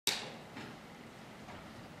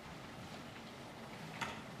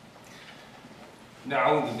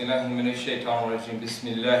نعوذ بالله من الشيطان الرجيم بسم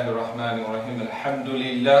الله الرحمن الرحيم الحمد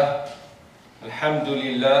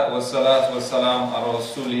لله والصلاة والسلام على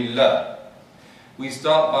رسول الله. We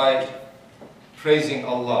start by praising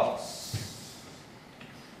Allah.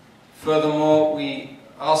 Furthermore, we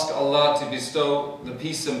ask Allah to bestow the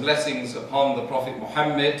peace and blessings upon the Prophet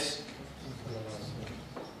Muhammad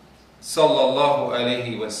sallallahu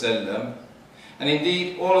alaihi wasallam, and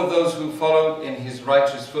indeed all of those who followed in his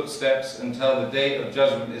righteous footsteps until the day of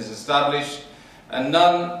judgment is established, and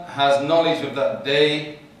none has knowledge of that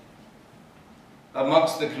day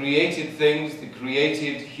amongst the created things, the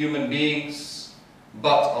created human beings,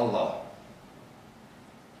 but Allah.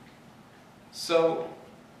 So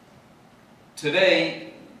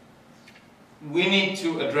today we need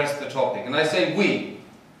to address the topic, and I say we,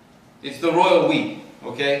 it's the royal we,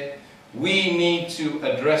 okay? We need to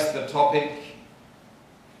address the topic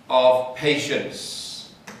of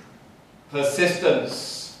patience,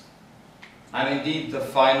 persistence, and indeed the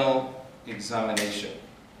final examination.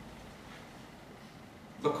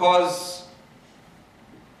 Because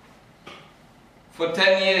for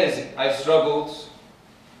 10 years I struggled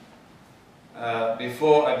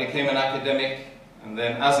before I became an academic, and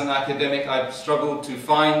then as an academic I struggled to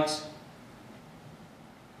find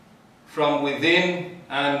from within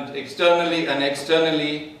and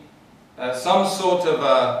externally some sort of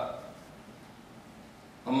a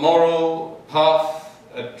moral path,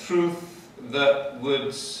 a truth that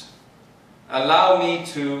would allow me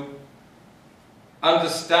to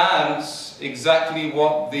understand exactly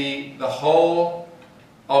what the whole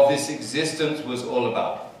of this existence was all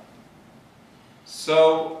about.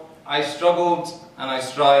 So I struggled and I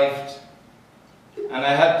strived, and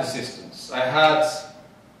I had persistence. I had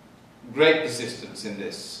great persistence in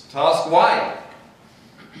this task. Why?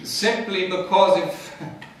 Simply because if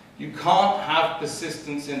you can't have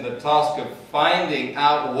persistence in the task of finding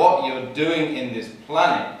out what you're doing in this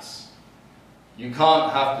planet, you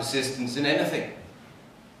can't have persistence in anything.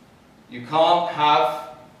 You can't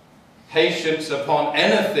have patience upon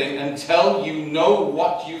anything until you know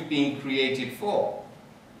what you've been created for.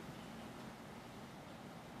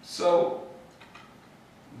 So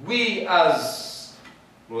we as,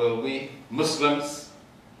 well, we Muslims,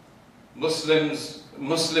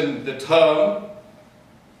 the term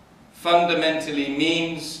fundamentally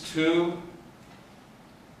means to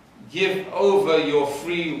give over your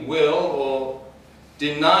free will or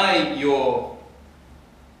deny your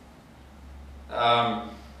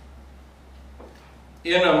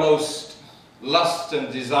innermost lusts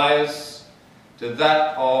and desires to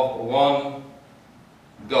that of one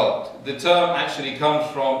God. The term actually comes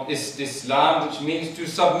from Istislam, which means to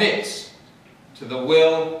submit to the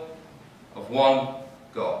will of one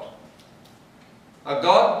God. A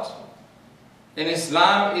God in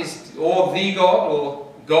Islam is or the God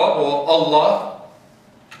or Allah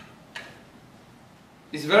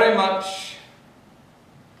is very much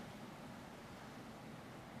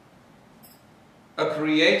a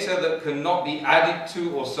creator that cannot be added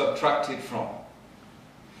to or subtracted from.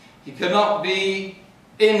 He cannot be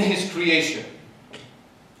in his creation.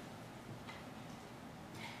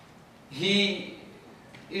 He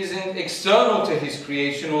isn't external to his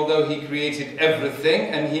creation, although he created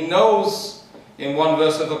everything, and he knows, in one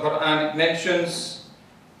verse of the Quran it mentions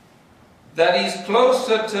that he's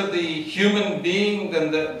closer to the human being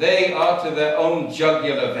than that they are to their own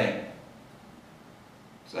jugular vein.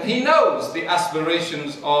 So he knows the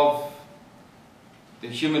aspirations of the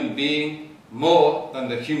human being more than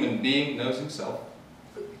the human being knows himself.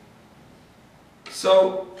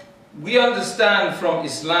 So we understand from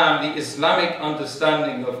Islam, the Islamic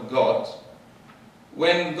understanding of God,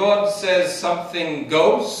 when God says something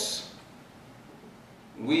goes,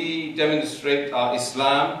 we demonstrate our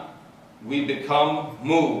Islam, we become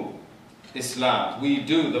mu Islam. We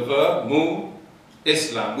do the verb mu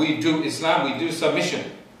Islam. We do Islam, we do submission.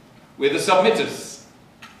 We're the submitters.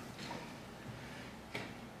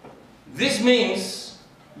 This means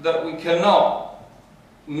that we cannot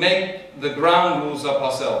make the ground rules up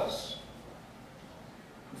ourselves.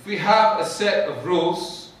 If we have a set of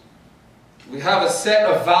rules, we have a set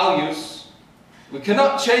of values, we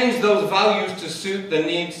cannot change those values to suit the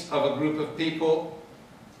needs of a group of people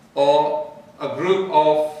or a group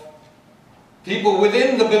of people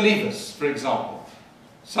within the believers, for example.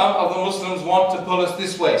 Some of the Muslims want to pull us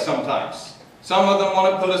this way sometimes. Some of them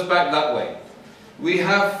want to pull us back that way. We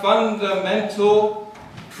have fundamental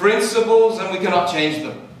principles and we cannot change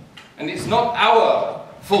them. And it's not our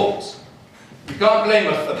fault. You can't blame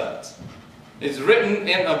us for that. It's written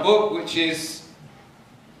in a book which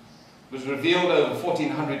was revealed over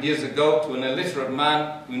 1400 years ago to an illiterate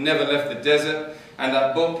man who never left the desert. and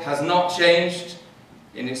that book has not changed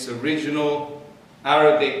in its original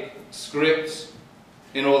Arabic script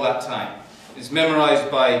in all that time. It's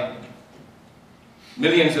memorized by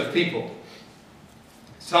millions of people,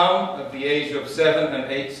 some at the age of 7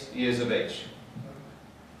 and 8 years of age.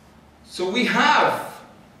 So we have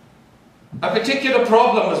a particular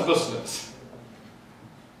problem as Muslims,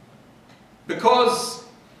 because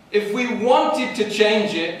if we wanted to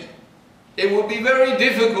change it, it would be very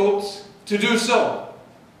difficult to do so,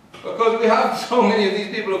 because we have so many of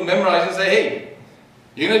these people who memorize and say, hey,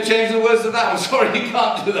 you're going to change the words to that? I'm sorry, you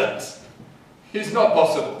can't do that. It's not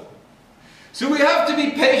possible. So we have to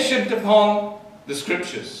be patient upon the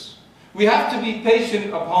scriptures. We have to be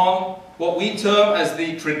patient upon what we term as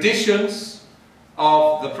the traditions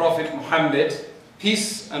of the Prophet Muhammad,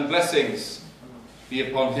 peace and blessings be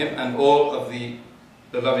upon him and all of the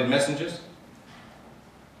beloved messengers.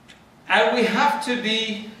 And we have to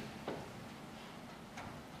be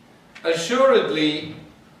assuredly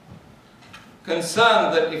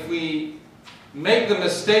concerned that if we make the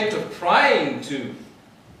mistake of trying to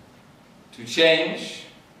change,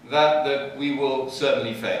 that we will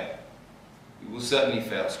certainly fail. We will certainly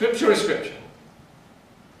fail. Scripture is Scripture.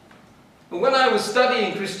 But when I was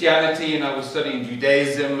studying Christianity, and I was studying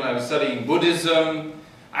Judaism, and I was studying Buddhism,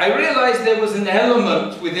 I realized there was an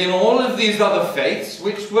element within all of these other faiths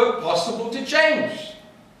which were possible to change,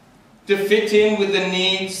 to fit in with the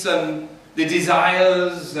needs and the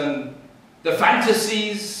desires and the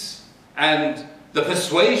fantasies and the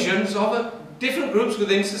persuasions of different groups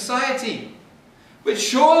within society. But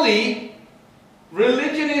surely,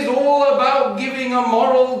 religion is all about giving a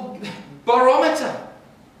moral barometer.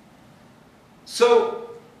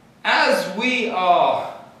 So, as we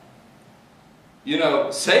are,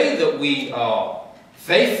 say that we are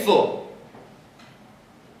faithful,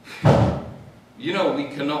 we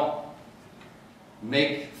cannot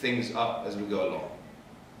make things up as we go along.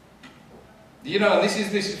 And this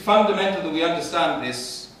is fundamental that we understand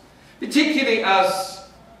this, particularly as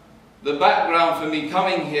the background for me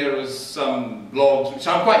coming here was some blogs, which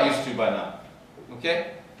I'm quite used to by now,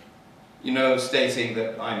 okay? Stating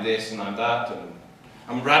that I'm this and I'm that, and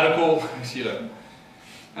I'm radical,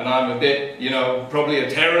 and I'm a bit, probably a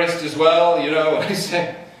terrorist as well, when I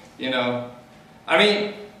say, I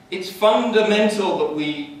mean, it's fundamental that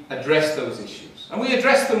we address those issues. And we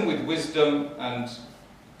address them with wisdom and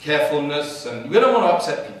carefulness, and we don't want to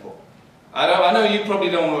upset people. I know you probably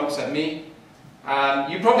don't want to upset me.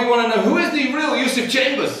 You probably want to know, who is the real Yusuf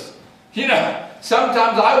Chambers?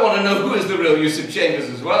 Sometimes I want to know who is the real Yusuf Chambers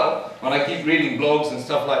as well, when I keep reading blogs and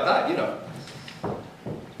stuff like that,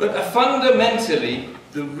 But fundamentally,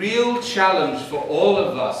 the real challenge for all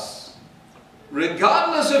of us,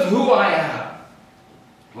 regardless of who I am,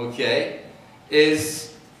 okay,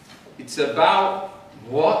 is it's about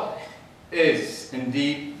what is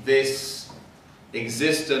indeed this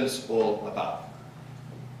existence all about.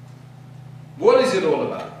 What is it all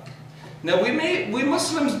about? Now, we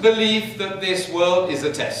Muslims believe that this world is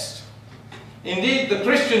a test. Indeed, the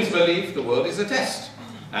Christians believe the world is a test.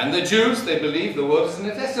 And the Jews, they believe the world is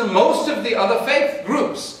a test. And most of the other faith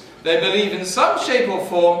groups, they believe in some shape or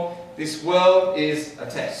form this world is a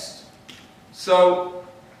test. So,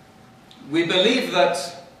 we believe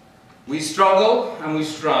that we struggle and we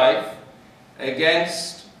strive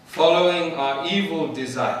against following our evil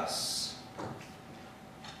desires.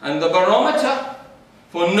 And the barometer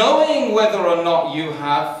for knowing whether or not you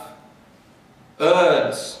have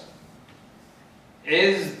erred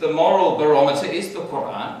is the moral barometer, is the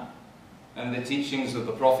Quran and the teachings of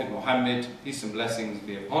the Prophet Muhammad, peace and blessings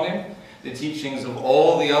be upon him, the teachings of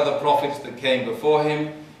all the other prophets that came before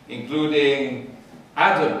him, including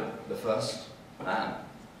Adam, the first man,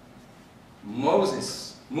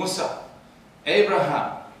 Moses, Musa,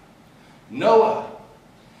 Abraham, Noah,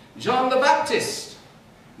 John the Baptist,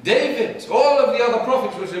 David, all of the other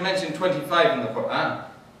prophets which are mentioned 25 in the Quran.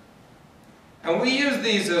 And we use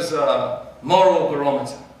these as a moral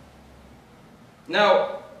barometer.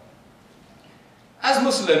 Now, as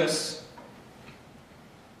Muslims,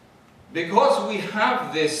 because we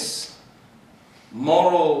have this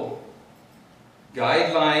moral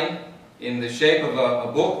guideline in the shape of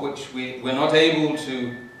a book which we're not able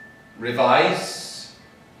to revise,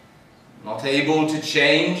 not able to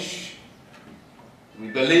change, we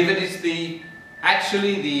believe it is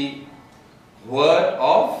actually the word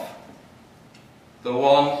of the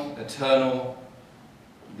one eternal,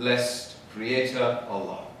 blessed Creator,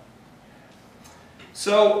 Allah.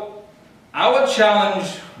 So, our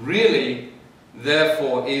challenge really,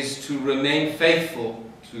 therefore, is to remain faithful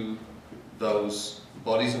to those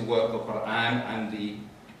bodies of work, the Quran and the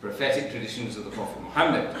prophetic traditions of the Prophet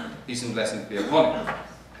Muhammad, peace and blessings be upon him.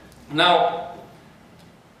 Now,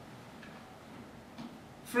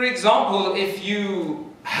 for example, if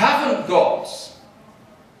you haven't got,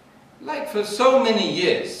 like for so many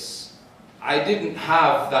years, I didn't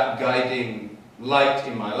have that guiding light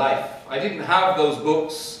in my life. I didn't have those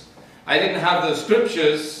books. I didn't have those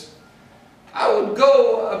scriptures. I would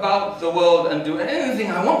go about the world and do anything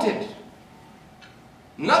I wanted.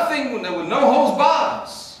 Nothing, there were no holds barred,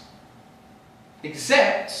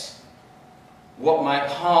 except what my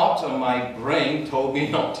heart and my brain told me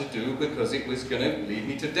not to do because it was going to lead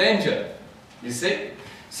me to danger. You see?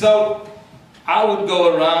 So I would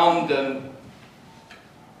go around and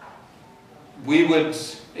we would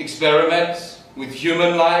experiment with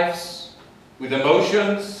human lives, with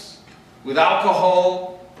emotions, with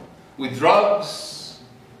alcohol, with drugs.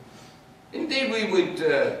 Indeed, we would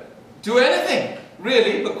do anything,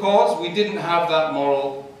 really, because we didn't have that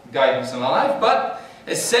moral guidance in our life. But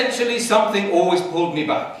essentially, something always pulled me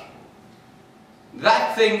back.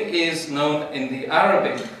 That thing is known in the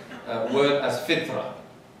Arabic word as fitra.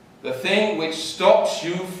 The thing which stops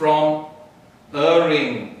you from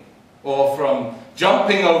erring or from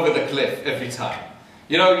jumping over the cliff every time.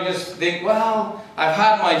 You know, you just think, well, I've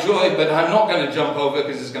had my joy, but I'm not going to jump over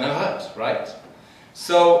because it's going to hurt, right?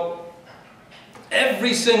 So,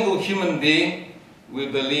 every single human being, we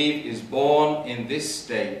believe, is born in this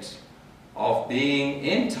state of being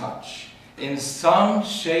in touch, in some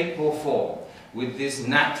shape or form, with this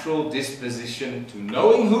natural disposition to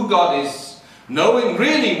knowing who God is, knowing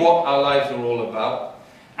really what our lives are all about,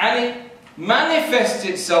 and it manifests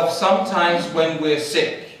itself sometimes when we're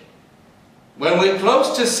sick, when we're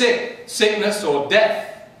close to sickness or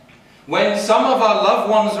death, when some of our loved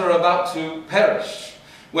ones are about to perish,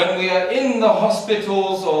 when we are in the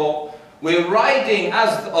hospitals or we're riding,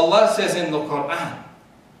 as Allah says in the Quran.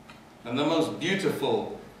 And the most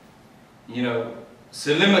beautiful,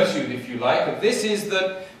 similitude, if you like, of this is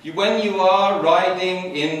that when you are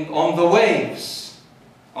riding on the waves,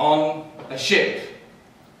 on a ship,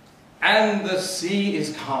 and the sea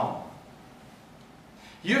is calm,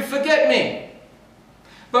 you forget me.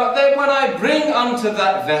 But then when I bring unto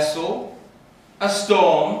that vessel a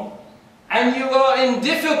storm, and you are in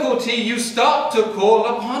difficulty, you start to call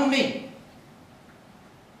upon me.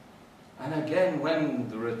 And again, when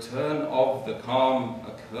the return of the calm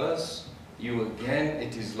occurs,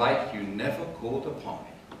 it is like you never called upon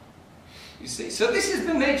me. You see, so this is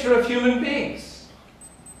the nature of human beings.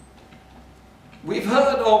 We've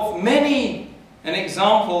heard of an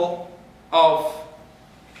example of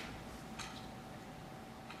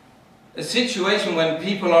a situation when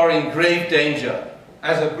people are in grave danger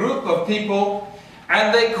as a group of people,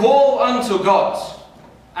 and they call unto God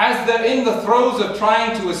as they're in the throes of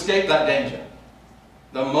trying to escape that danger.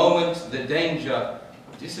 The moment the danger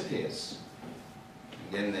disappears,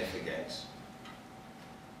 again they forget.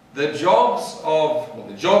 The job of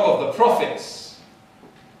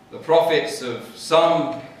the prophets of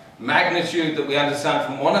some magnitude that we understand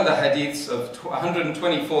from one of the hadiths of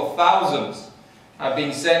 124,000 have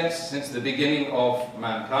been sent since the beginning of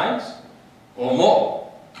mankind, or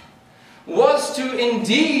more, was to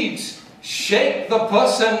indeed shape the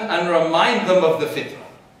person and remind them of the fitrah.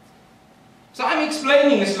 So I'm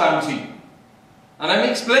explaining Islam to you. And I'm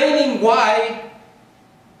explaining why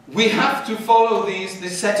we have to follow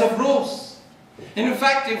this set of rules. In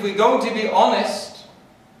fact, if we're going to be honest,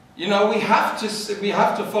 we have to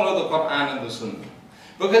follow the Quran and the Sunnah.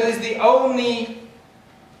 Because it's the only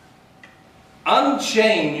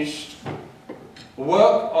unchanged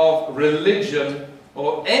work of religion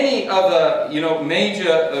or any other,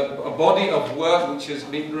 major body of work which has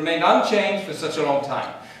remained unchanged for such a long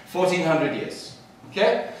time, 1400 years,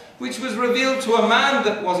 okay? Which was revealed to a man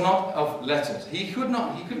that was not of letters. He could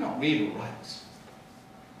not read or write.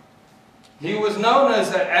 He was known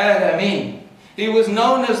as the Al-Amin. He was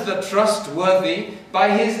known as the trustworthy by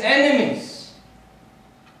his enemies.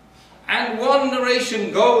 And one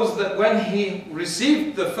narration goes that when he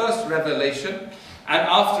received the first revelation, and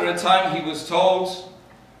after a time he was told,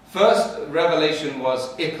 first revelation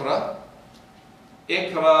was Iqra.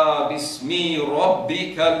 Iqra bismi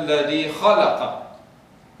rabbika alladhi khalaqa.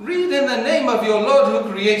 Read in the name of your Lord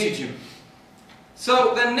who created you.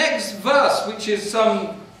 So the next verse, which is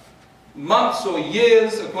some months or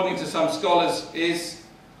years, according to some scholars, is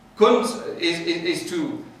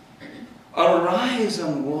to arise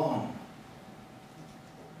and warn.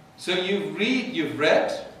 So you've read,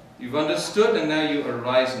 you've understood, and now you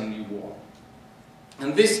arise and you warn.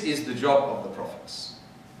 And this is the job of the prophets.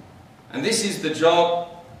 And this is the job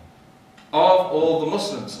of all the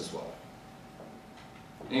Muslims as well.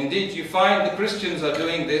 Indeed, you find the Christians are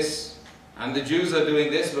doing this, and the Jews are doing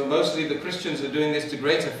this, but mostly the Christians are doing this to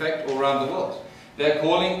great effect all around the world. They're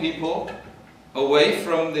calling people away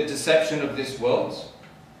from the deception of this world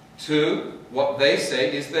to what they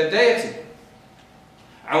say is their deity.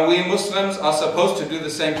 And we Muslims are supposed to do the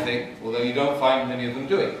same thing, although you don't find many of them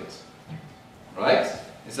doing it. Right?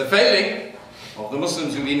 It's a failing of the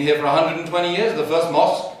Muslims who've been here for 120 years. The first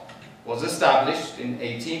mosque was established in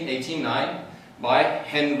 1889 by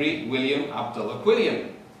Henry William Abdullah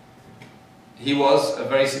Quilliam. He was a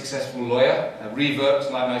very successful lawyer, a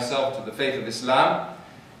revert like myself to the faith of Islam,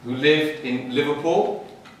 who lived in Liverpool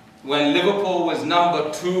when Liverpool was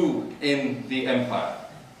number 2 in the empire,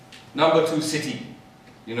 number 2 city,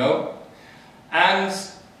 you know. And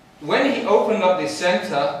when he opened up this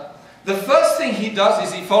center, the first thing he does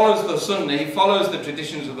is he follows the Sunnah, he follows the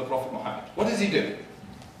traditions of the Prophet Muhammad. What does he do?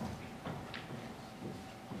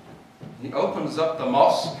 He opens up the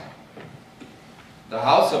mosque, the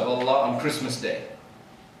house of Allah, on Christmas Day.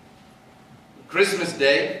 Christmas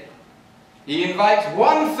Day, he invites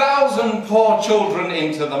 1,000 poor children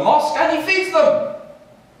into the mosque and he feeds them.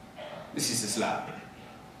 This is Islam.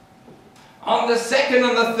 On the second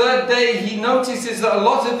and the third day, he notices that a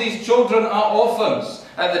lot of these children are orphans.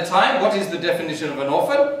 At the time, what is the definition of an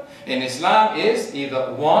orphan? In Islam is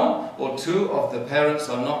either 1 or 2 of the parents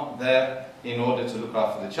are not there in order to look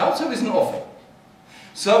after the child, so he's an orphan.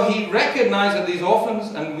 So he recognized that these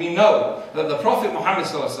orphans, and we know that the Prophet Muhammad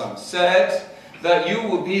said that you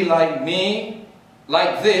will be like me,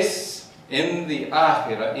 like this, in the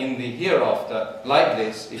akhirah, in the hereafter, like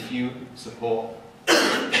this, if you support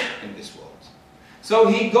in this world. So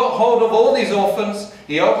he got hold of all these orphans,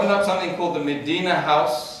 he opened up something called the Medina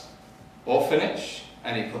House Orphanage,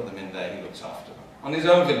 and he put them in there, he looks after them, on his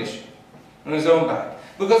own volition, on his own back.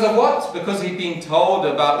 Because of what? Because he'd been told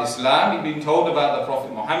about Islam, he'd been told about the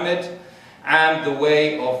Prophet Muhammad, and the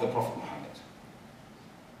way of the Prophet Muhammad.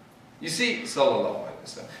 You see, sallallahu alaihi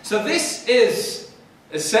wasallam. So this is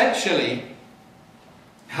essentially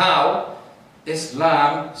how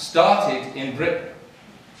Islam started in Britain.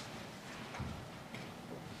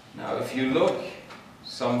 Now, if you look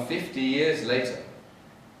some 50 years later,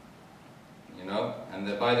 you know,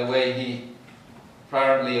 and by the way, he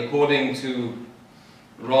apparently, according to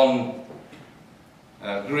Ron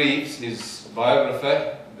Greaves, his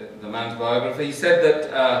biographer, the man's biographer, he said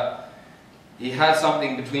that he had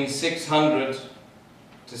something between 600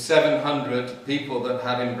 to 700 people that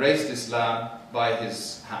had embraced Islam by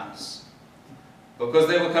his hands, because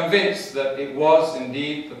they were convinced that it was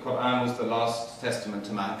indeed, the Quran was the last testament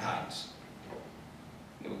to mankind.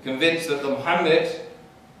 They were convinced that the Muhammad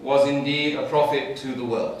was indeed a prophet to the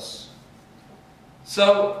worlds.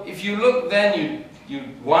 So if you look then, you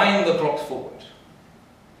wind the clock forward,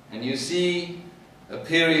 and you see a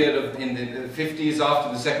period of, in the 50s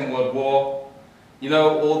after the Second World War, you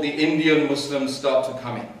know, all the Indian Muslims start to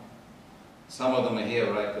come in. Some of them are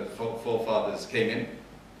here, right? The forefathers came in.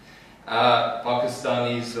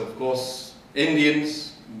 Pakistanis, of course,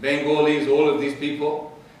 Indians, Bengalis, all of these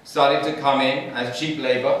people started to come in as cheap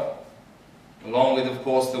labor, along with, of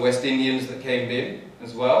course, the West Indians that came in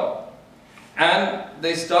as well. And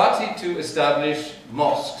they started to establish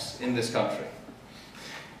mosques in this country.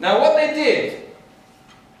 Now, what they did,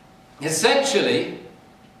 essentially,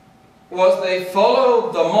 was they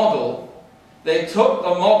followed the model, they took the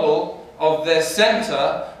model of their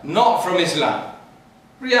center, not from Islam.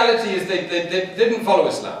 Reality is they didn't follow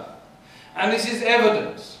Islam. And this is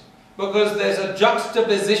evident, because there's a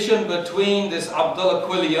juxtaposition between this Abdullah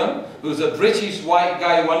Quilliam, who's a British white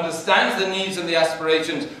guy who understands the needs and the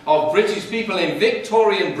aspirations of British people in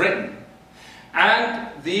Victorian Britain, and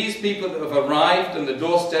these people that have arrived on the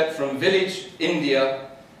doorstep from village India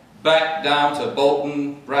back down to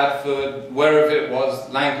Bolton, Bradford, wherever it was,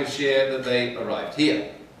 Lancashire, that they arrived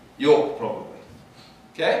here. York, probably.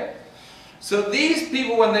 Okay? So these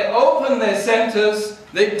people, when they opened their centres,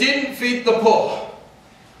 they didn't feed the poor.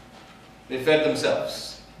 They fed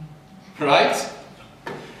themselves. Right?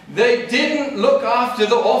 They didn't look after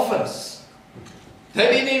the orphans. They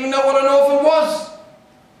didn't even know what an orphan was.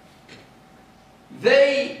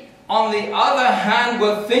 They, on the other hand,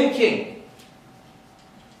 were thinking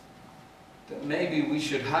that maybe we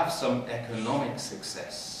should have some economic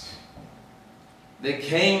success. They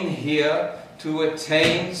came here to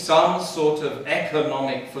attain some sort of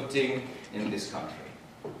economic footing in this country.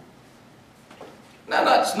 Now,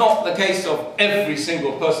 that's not the case of every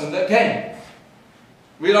single person that came.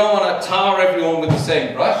 We don't want to tar everyone with the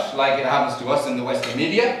same brush, like it happens to us in the Western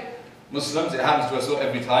media. Muslims, it happens to us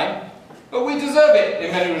every time. But we deserve it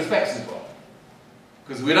in many respects as well.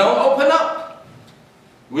 Because we don't open up.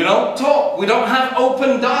 We don't talk. We don't have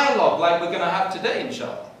open dialogue like we're going to have today,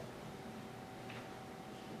 inshallah.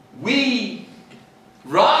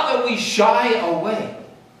 Rather we shy away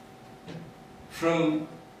from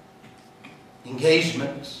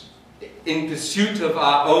engagement in pursuit of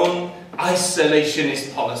our own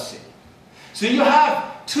isolationist policy. So you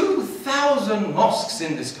have 2,000 mosques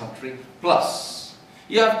in this country, plus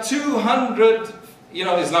you have 200,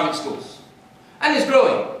 Islamic schools. And it's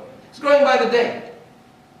growing. It's growing by the day.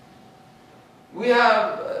 We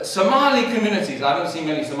have Somali communities. I don't see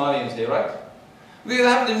many Somalians here, right? We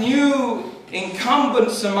have the new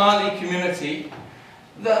incumbent Somali community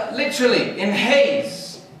that literally in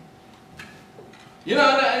Hayes.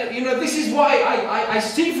 This is why I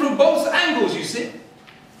see from both angles, you see.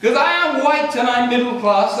 Because I am white and I'm middle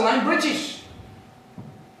class and I'm British.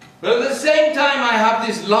 But at the same time I have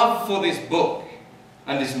this love for this book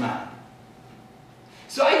and this man.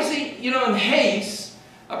 So I see, in Hayes,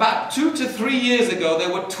 about 2 to 3 years ago,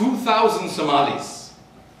 there were 2,000 Somalis.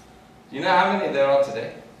 Do you know how many there are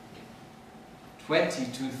today?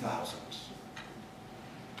 22,000.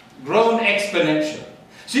 Grown exponential.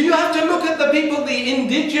 So you have to look at the people, the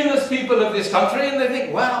indigenous people of this country, and they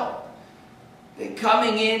think, wow, they're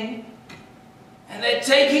coming in and they're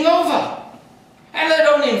taking over. And they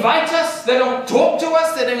don't invite us, they don't talk to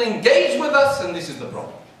us, they don't engage with us, and this is the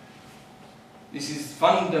problem. This is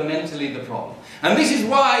fundamentally the problem. And this is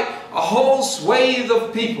why a whole swathe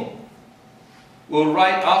of people will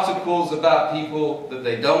write articles about people that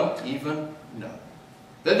they don't even know,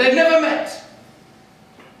 that they've never met.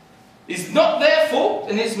 It's not their fault,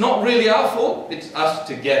 and it's not really our fault, it's us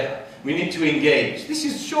together. We need to engage. This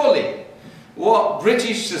is surely what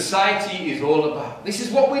British society is all about. This is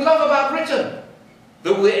what we love about Britain.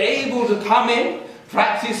 That we're able to come in,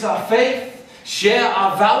 practice our faith, share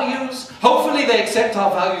our values. Hopefully they accept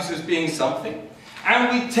our values as being something.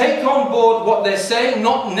 And we take on board what they're saying,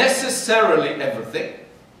 not necessarily everything.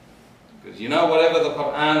 Because whatever the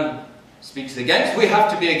Quran speaks against, we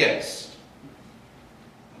have to be against.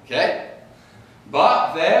 Okay?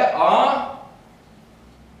 But there are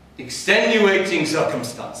extenuating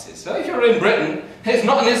circumstances. So if you're in Britain, it's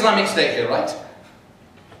not an Islamic state here, right?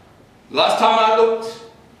 Last time I looked,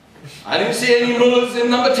 I didn't see any mullahs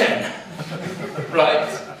in number 10.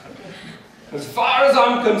 Right? As far as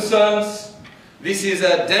I'm concerned, this is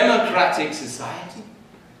a democratic society.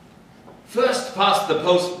 First past the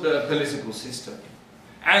post-political system.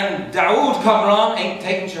 And Dawood Kamran ain't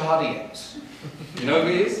taken Shahada yet. You know who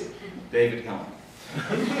he is? David Cameron.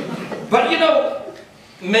 But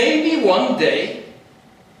maybe one day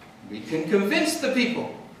we can convince the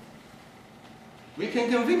people. We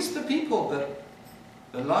can convince the people that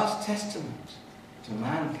the last testament to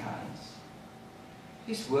mankind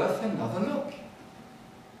is worth another look.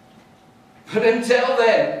 But until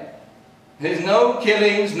then, there's no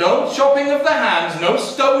killings, no chopping of the hands, no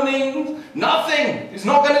stoning, nothing. It's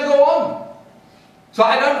not going to go on. So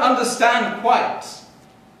I don't understand quite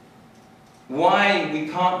why we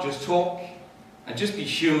can't just talk and just be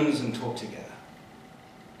humans and talk together.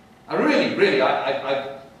 I really,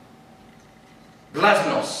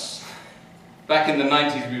 Glasnost. Back in the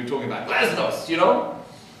 90s we were talking about Glasnost,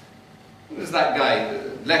 Who was that guy,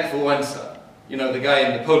 Lech Wałęsa? The guy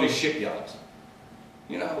in the Polish shipyard.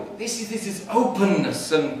 This is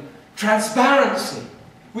openness and transparency.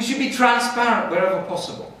 We should be transparent wherever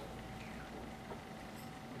possible.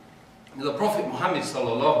 The Prophet Muhammad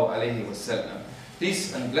sallallahu alaihi wasallam,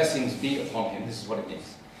 peace and blessings be upon him, this is what it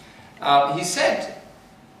means. He said,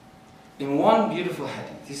 in one beautiful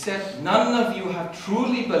hadith, he said, none of you have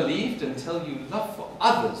truly believed until you love for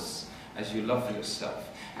others as you love for yourself.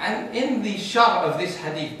 And in the sharh of this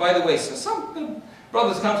hadith, by the way, so some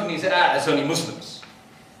brothers come to me and say, it's only Muslims.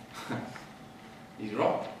 He's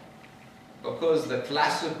wrong. Because the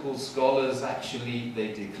classical scholars actually,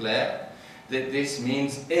 they declare that this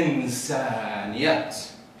means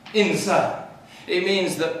insaniyat. Insan. It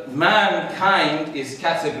means that mankind is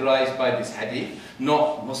categorized by this hadith,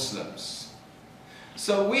 not Muslims.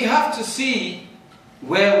 So we have to see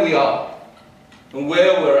where we are and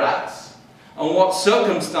where we're at and what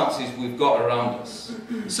circumstances we've got around us.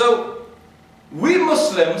 So we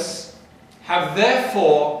Muslims have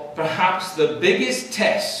therefore perhaps the biggest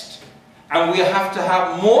test, and we have to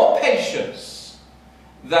have more patience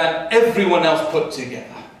than everyone else put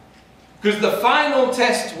together. Because the final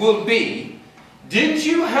test will be, did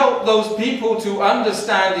you help those people to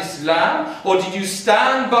understand Islam, or did you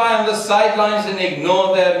stand by on the sidelines and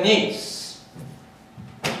ignore their needs?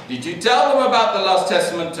 Did you tell them about the last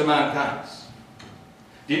testament to mankind?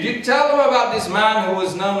 Did you tell them about this man who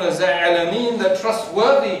was known as Al-Amin, the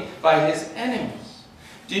trustworthy by his enemies?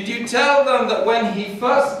 Did you tell them that when he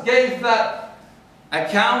first gave that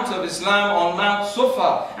account of Islam on Mount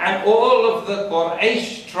Sufa, and all of the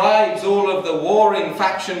Quraysh tribes, all of the warring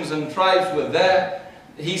factions and tribes were there,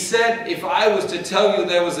 he said, if I was to tell you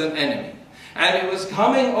there was an enemy, and it was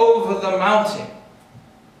coming over the mountain,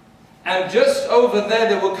 and just over there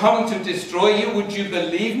they were coming to destroy you, would you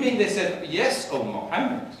believe me? They said, yes, O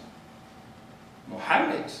Muhammad.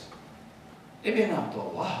 Muhammad ibn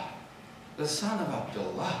Abdullah, the son of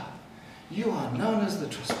Abdullah, you are known as the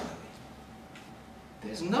trustworthy.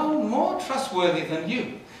 There's no more trustworthy than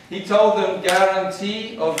you. He told them,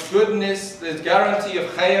 guarantee of goodness, there's guarantee of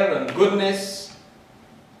khair and goodness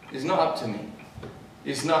is not up to me.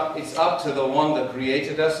 It's up to the one that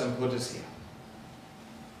created us and put us here.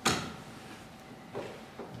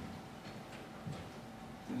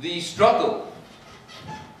 The struggle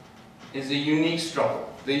is a unique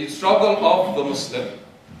struggle. The struggle of the Muslim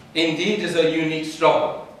indeed is a unique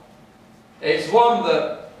struggle. It's one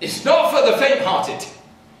that is not for the faint-hearted.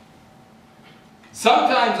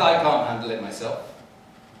 Sometimes I can't handle it myself.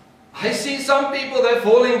 I see some people, they're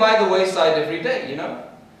falling by the wayside every day, you know.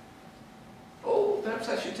 Oh, perhaps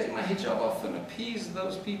I should take my hijab off and appease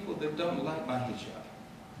those people that don't like my hijab.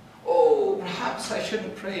 Oh, perhaps I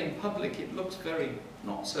shouldn't pray in public. It looks very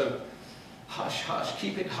not so hush-hush.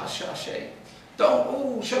 Keep it hush-hush-eh.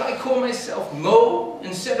 Oh, shall I call myself Mo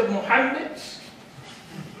instead of Muhammad?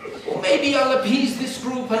 Or maybe I'll appease this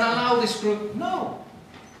group and allow this group. No.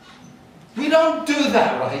 We don't do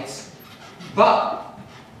that, right? But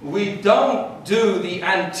we don't do the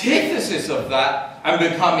antithesis of that and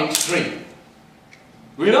become extreme.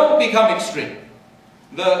 We don't become extreme.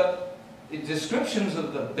 The descriptions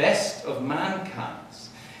of the best of mankind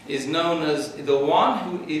is known as the one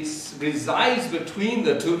who resides between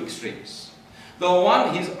the two extremes. The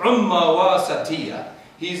one, he's umma wa satiyya.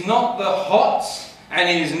 He's not the hot and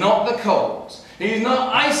he's not the cold. He's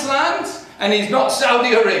not Iceland and he's not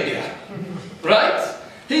Saudi Arabia. Right?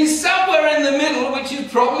 He's somewhere in the middle, which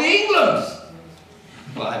is probably England.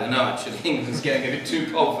 Well, I don't know, actually. England's getting a bit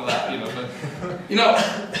too cold for that, you know. But, you know,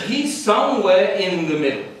 he's somewhere in the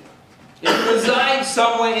middle. He resides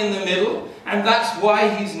somewhere in the middle, and that's why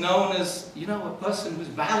he's known as, you know, a person who's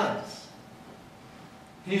balanced.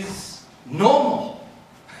 He's normal,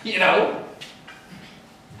 you know.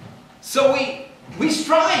 So we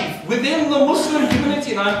strive within the Muslim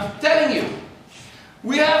community, and I'm telling you,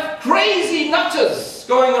 we have crazy nutters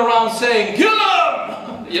going around saying, kill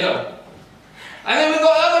them! You know. And then we've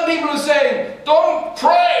got other people who say, don't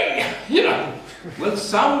pray! You know. Well,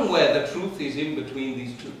 somewhere the truth is in between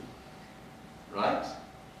these two. Right?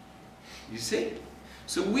 You see?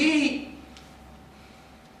 So we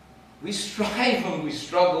strive and we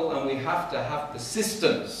struggle, and we have to have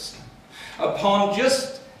persistence upon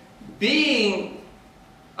just being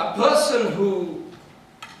a person who,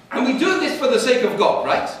 and we do this for the sake of God,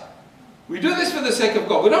 right? We do this for the sake of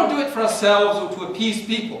God. We don't do it for ourselves or to appease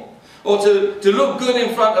people or to look good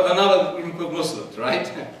in front of another group of Muslims, right?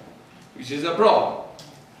 Which is a problem.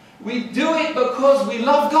 We do it because we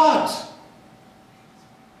love God.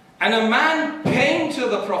 And a man came to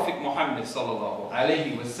the Prophet Muhammad sallallahu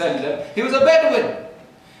alaihi wasallam. He was a Bedouin.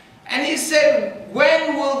 And he said,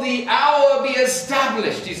 when will the hour be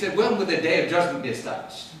established? He said, when will the day of judgment be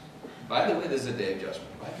established? By the way, there's a day of judgment,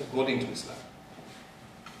 right? According to Islam.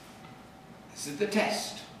 This is the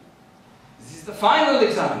test. This is the final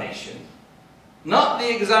examination. Not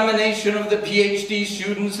the examination of the PhD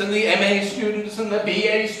students and the MA students and the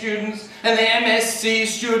BA students and the MSc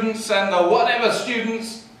students and the whatever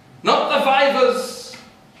students. Not the fivers.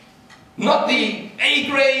 Not the A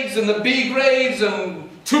grades and the B grades and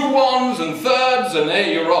 2-1s and 3rds and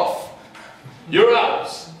hey, you're off. You're out.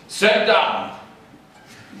 Set down.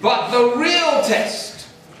 But the real test,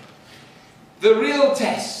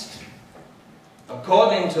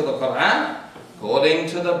 according to the Quran, according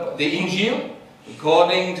to the Injil,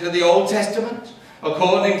 according to the Old Testament,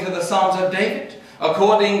 according to the Psalms of David,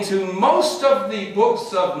 according to most of the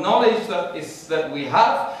books of knowledge that we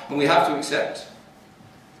have, and we have to accept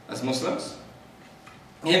as Muslims,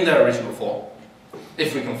 in their original form,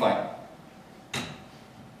 if we can find them.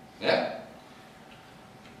 Yeah?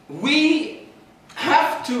 We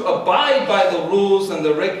have to abide by the rules and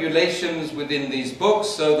the regulations within these books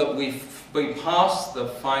so that we pass the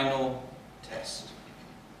final test.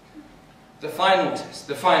 The final test,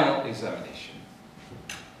 the final examination.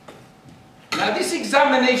 Now this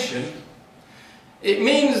examination, it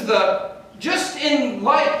means that just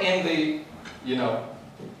like in the, you know,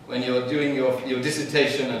 when you're doing your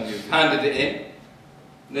dissertation and you've handed it in,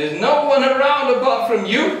 there's no one around apart from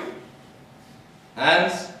you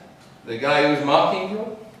and the guy who's marking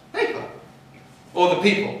you or the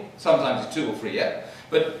people. Sometimes it's 2 or 3, yeah?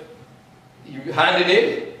 But you hand it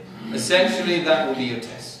in, essentially that will be your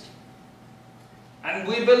test. And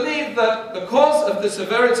we believe that because of the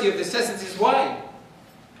severity of this test, this is why.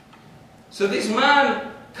 So this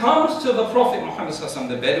man comes to the Prophet Muhammad ﷺ,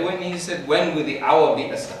 the Bedouin, and he said, when will the hour be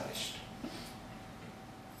established?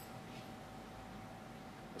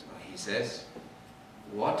 So he says,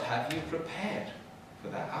 what have you prepared for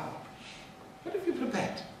that hour? What have you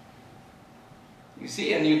prepared? You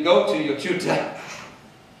see, and you go to your tutor,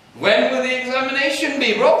 when will the examination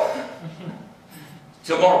be, bro?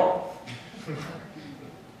 Tomorrow.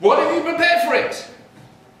 What have you prepared for it?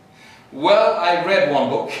 Well, I read 1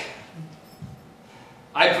 book.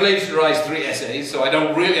 I plagiarized 3 essays, so I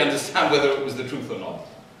don't really understand whether it was the truth or not.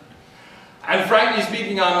 And frankly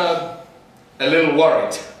speaking, I'm a little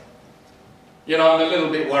worried. You know, I'm a little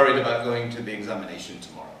bit worried about going to the examination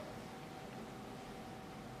tomorrow.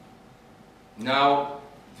 Now,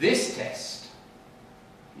 this test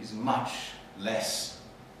is much less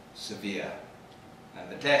severe than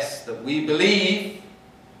the test that we believe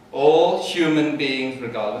all human beings,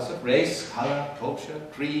 regardless of race, color, culture,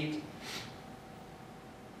 creed,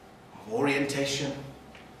 of orientation,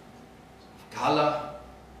 of color,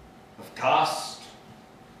 of caste,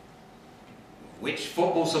 which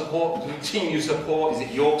football team you support. Is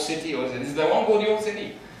it York City, or is there one called York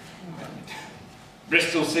City?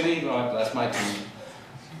 Bristol City, no, that's my team.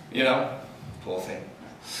 You know, poor thing.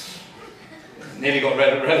 Nearly got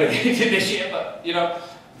relegated this year, but you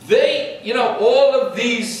know, all of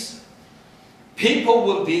these people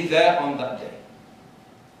will be there on that day.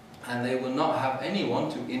 And they will not have anyone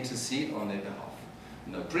to intercede on their behalf.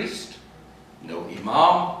 No priest, no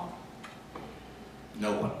imam,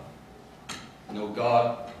 no one. No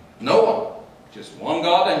God, no one. Just one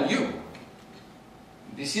God and you.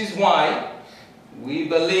 This is why we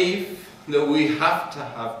believe that we have to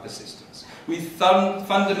have persistence. We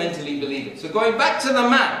fundamentally believe it. So going back to the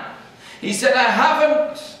man, he said, I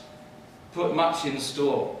haven't put much in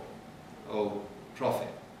store, O Prophet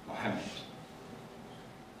Muhammad.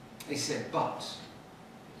 He said, but,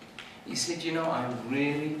 he said, you know, I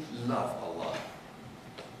really love Allah.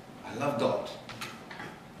 I love God.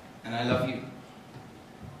 And I love you.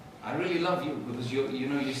 I really love you because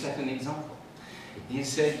you set an example. He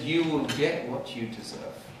said, you will get what you deserve.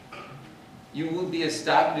 You will be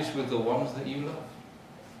established with the ones that you love.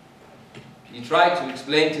 He tried to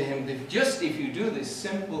explain to him that just if you do this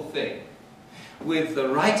simple thing with the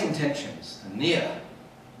right intentions, the niyyah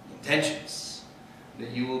intentions, that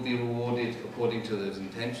you will be rewarded according to those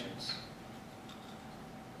intentions.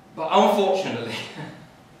 But unfortunately,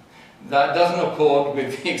 that doesn't accord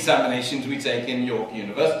with the examinations we take in York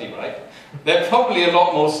University, right? They're probably a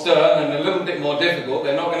lot more stern and a little bit more difficult.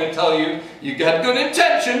 They're not going to tell you, you had good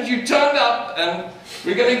intentions, you turned up, and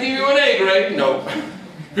we're going to give you an A grade. No.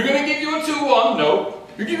 We're going to give you a 2-1. No.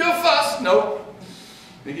 We give you a first. No.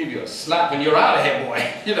 They give you a slap and you're out of here,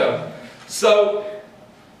 boy. You know. So,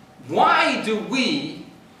 why do we,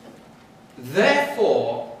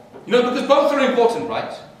 therefore, because both are important,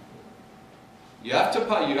 right? You have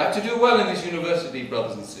to do well in this university,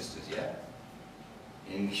 brothers and sisters, yeah?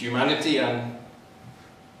 In humanity and,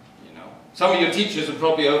 some of your teachers are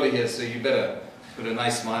probably over here, so you better put a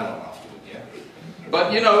nice smile on afterward, yeah?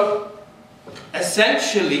 But,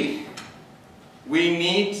 essentially, we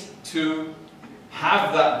need to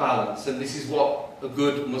have that balance, and this is what a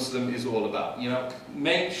good Muslim is all about.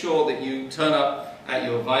 Make sure that you turn up at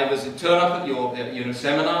your vivas, and turn up at your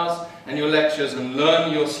seminars and your lectures and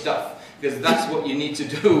learn your stuff. Because that's what you need to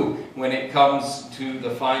do when it comes to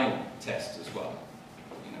the final test as well.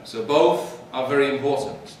 So both are very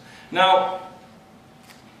important. Now,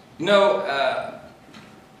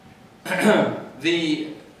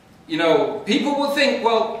 people will think,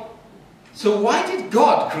 well, so why did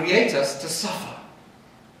God create us to suffer?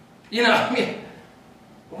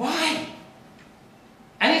 Why?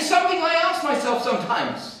 And it's something I ask myself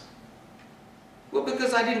sometimes. Well,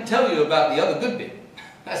 because I didn't tell you about the other good bit.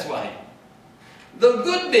 That's why. The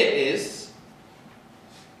good bit is,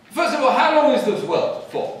 first of all, how long is this world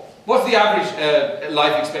for? What's the average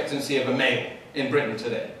life expectancy of a male in Britain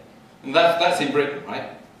today? And that's in Britain, right?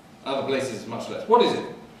 Other places much less. What is it?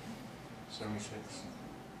 76.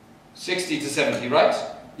 60 to 70, right?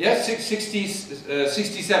 Yes,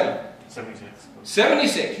 67. 76.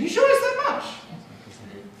 76. You sure it's that much?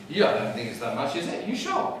 Yeah, I don't think it's that much, is it? You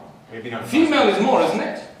sure? Maybe not. Female is more, isn't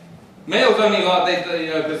it? Males only like,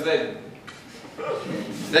 because they...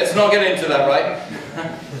 Let's not get into that, right?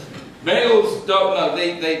 Males don't know.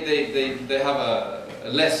 They have a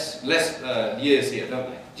less years here, don't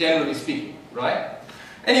they? Generally speaking, right?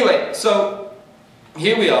 Anyway, so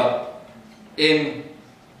here we are in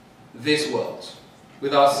this world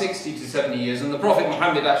with our 60 to 70 years, and the Prophet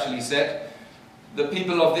Muhammad actually said the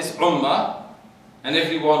people of this ummah, and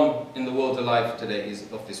everyone in the world alive today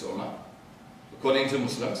is of this ummah, according to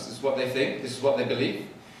Muslims. This is what they think, this is what they believe.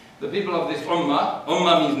 The people of this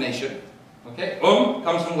ummah means nation. Okay?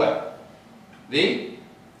 Comes from where? The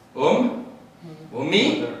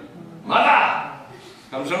ummi, mother.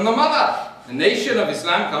 Comes from the mother. The nation of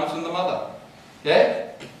Islam comes from the mother.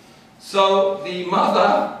 Okay? So the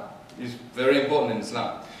mother is very important in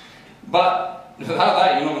Islam. But without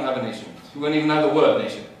that, you're not going to have a nation. You won't even have the word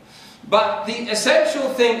nation. But the essential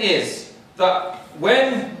thing is that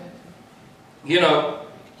when,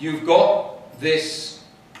 you've got this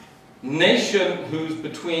nation who's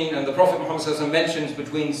between, and the Prophet Muhammad mentions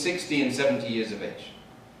between 60 and 70 years of age.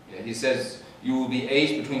 Yeah, he says, you will be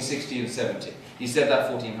aged between 60 and 70. He said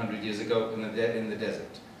that 1400 years ago in the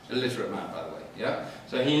desert. A literate man, by the way. Yeah?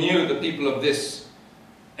 So he knew the people of this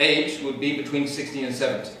age would be between 60 and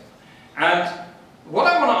 70. And what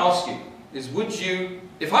I want to ask you is, would you,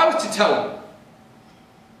 if I was to tell you,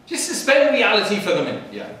 just suspend reality for the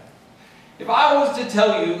minute, yeah? If I was to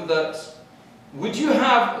tell you that, would you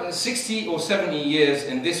have 60 or 70 years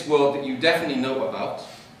in this world that you definitely know about?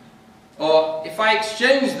 Or if I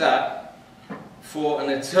exchange that for an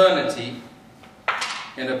eternity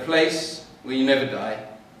in a place where you never die,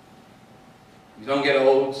 you don't get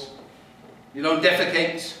old, you don't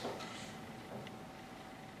defecate,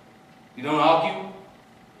 you don't argue,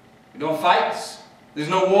 you don't fight, there's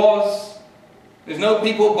no wars, there's no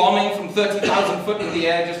people bombing from 30,000 foot in the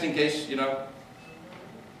air just in case,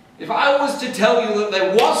 If I was to tell you that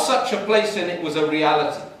there was such a place and it was a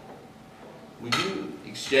reality, would you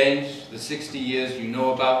exchange the 60 years you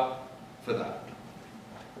know about for that?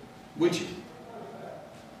 Would you?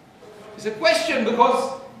 It's a question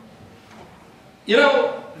because,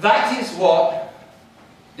 that is what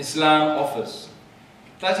Islam offers.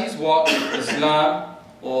 That is what Islam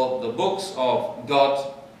or the books of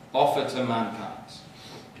God offer to mankind.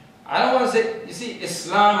 I don't want to say, you see,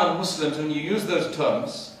 Islam and Muslims, when you use those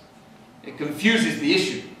terms, it confuses the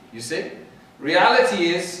issue, you see. Reality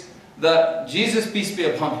is that Jesus, peace be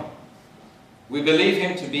upon him, we believe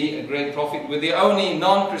him to be a great prophet. We're the only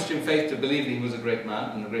non-Christian faith to believe he was a great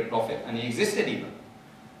man and a great prophet, and he existed even.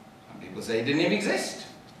 Some people say he didn't even exist.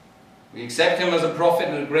 We accept him as a prophet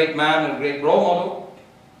and a great man and a great role model.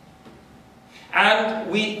 And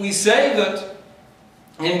we say that,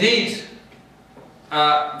 indeed,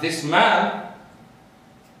 this man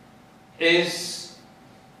is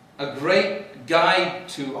a great guide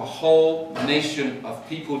to a whole nation of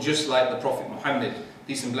people, just like the Prophet Muhammad,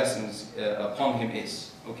 peace and blessings upon him,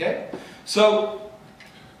 is. Okay? So,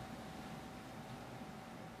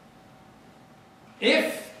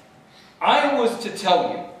 if I was to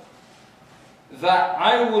tell you that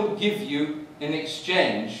I will give you in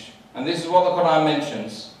exchange, and this is what the Quran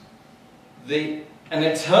mentions, an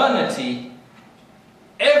eternity,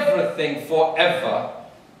 everything forever,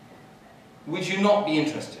 would you not be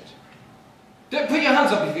interested? Don't put your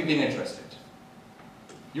hands up if you've been interested.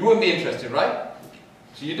 You wouldn't be interested, right?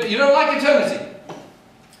 So you don't like eternity?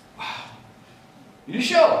 Wow. Are you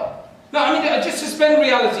sure? No, I mean, just suspend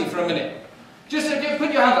reality for a minute. Just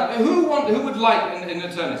put your hands up. Who would like an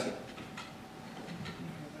eternity?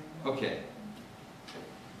 Okay.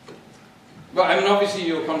 Well, I mean, obviously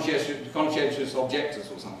you're conscientious objectors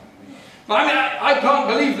or something. But I mean, I can't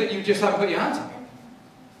believe that you just haven't put your hands up.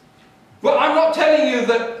 Well, I'm not telling you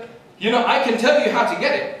that, I can tell you how to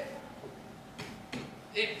get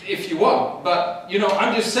it. If you want. But,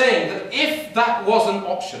 I'm just saying that if that was an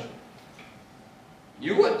option,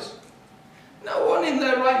 you would. No one in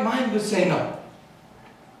their right mind would say no.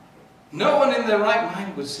 No one in their right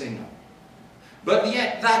mind would say no. But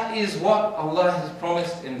yet, that is what Allah has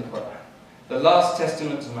promised in the Quran. The last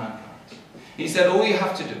testament to mankind. He said, all you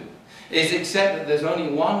have to do is accept that there's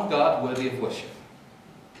only one God worthy of worship.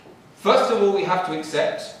 First of all, we have to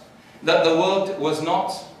accept that the world was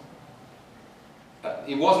not,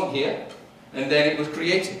 it wasn't here, and then it was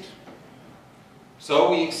created. So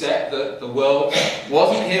we accept that the world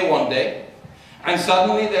wasn't here one day, and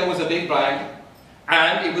suddenly there was a big bang,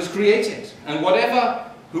 and it was created. And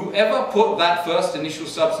whoever put that first initial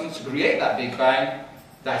substance to create that big bang,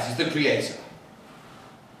 that is the creator.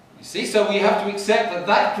 You see, so we have to accept that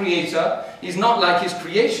that creator is not like his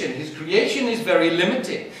creation. His creation is very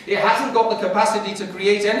limited. It hasn't got the capacity to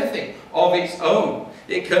create anything of its own.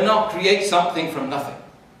 It cannot create something from nothing.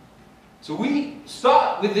 So we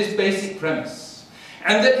start with this basic premise.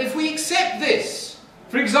 And that if we accept this,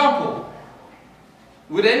 for example,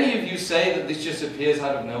 would any of you say that this just appears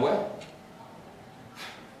out of nowhere?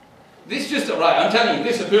 This just, right, I'm telling you,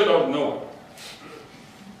 this appeared out of nowhere.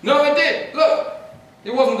 No, it did. Look,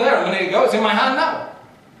 it wasn't there a minute ago. It's in my hand now.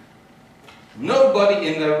 Nobody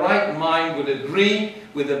in their right mind would agree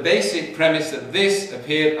with the basic premise that this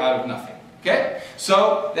appeared out of nothing. Okay?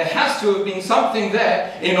 So there has to have been something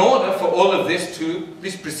there in order for all of this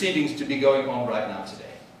these proceedings to be going on right now today.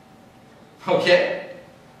 Okay?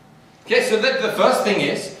 Okay, so the first thing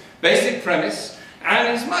is basic premise. And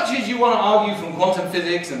as much as you want to argue from quantum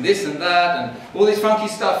physics and this and that and all this funky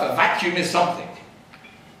stuff, a vacuum is something.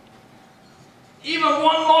 Even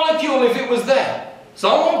one molecule, if it was there,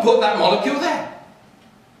 someone put that molecule there.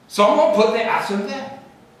 Someone put the atom there.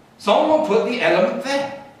 Someone put the element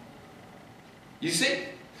there. You see?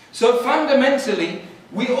 So fundamentally,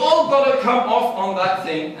 we all got to come off on that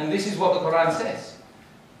thing, and this is what the Quran says.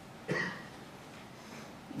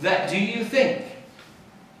 That do you think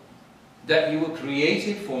that you were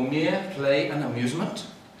created for mere play and amusement?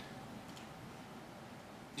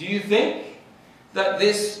 Do you think that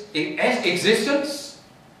this existence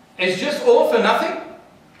is just all for nothing?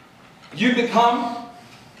 You become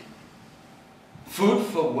food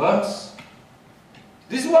for worms?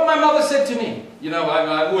 This is what my mother said to me. You know,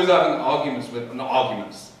 I'm always having arguments with, not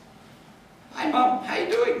arguments. Hi Mum, how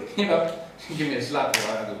you doing? You know, give me a slap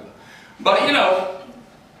or I do that. But you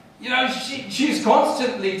know, she's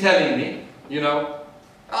constantly telling me, you know,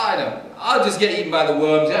 I'll just get eaten by the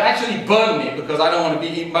worms. They actually burn me because I don't want to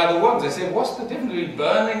be eaten by the worms. I said, what's the difference between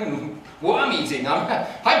burning and worm eating?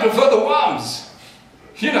 I prefer the worms.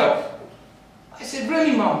 You know. I said,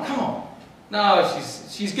 really Mum, come on. No,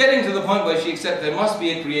 she's getting to the point where she accepts there must be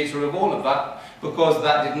a creator of all of that because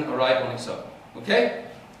that didn't arrive on its own. Okay?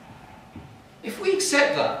 If we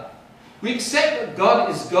accept that, we accept that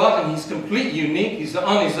God is God and He's completely unique, He's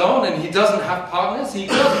on His own and He doesn't have partners, He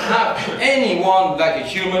doesn't have anyone like a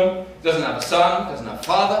human, doesn't have a son, doesn't have a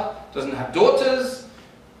father, doesn't have daughters,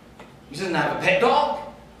 He doesn't have a pet dog.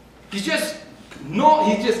 He's just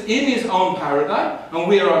in His own paradigm and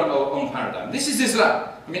we're on our own paradigm. This is Islam.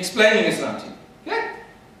 I'm explaining Islam to you. Okay?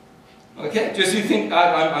 Okay? Just you think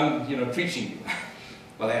I'm preaching you.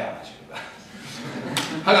 Well, I am actually.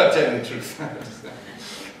 I've got to tell you the truth.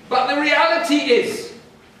 But the reality is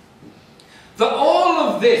that all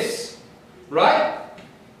of this, right?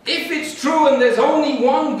 If it's true and there's only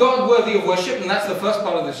one God worthy of worship, and that's the first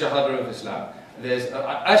part of the Shahada of Islam, there's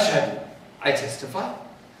Ashhadu, I testify,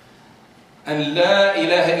 and La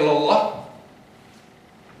ilaha illallah,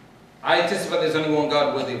 I testify there's only one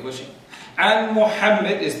God worthy of worship, and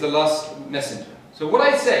Muhammad is the last messenger. So what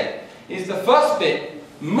I say is the first bit,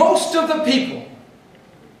 most of the people,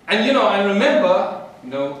 and I remember,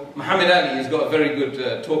 Muhammad Ali has got a very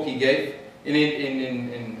good talk he gave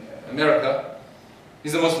in America.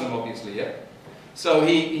 He's a Muslim, obviously, yeah? So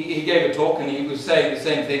he gave a talk and he was saying the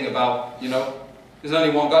same thing about, there's only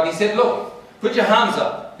one God. He said, look, put your hands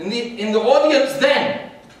up. In the audience then,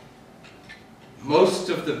 most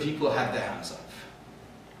of the people had their hands up.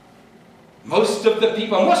 Most of the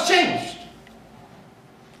people, and what's changed?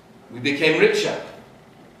 We became richer.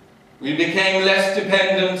 We became less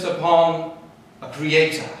dependent upon a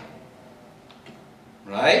creator.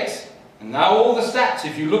 Right? And now all the stats,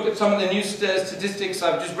 if you look at some of the new statistics,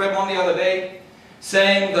 I've just read one the other day,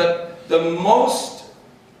 saying that the most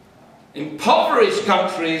impoverished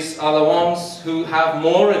countries are the ones who have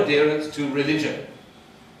more adherence to religion.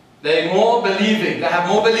 They're more believing, they have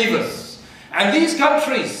more believers. And these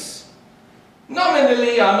countries,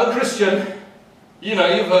 nominally, I'm a Christian, you've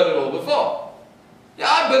heard it all before. Yeah,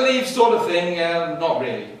 I believe sort of thing, not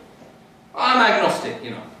really. I'm agnostic,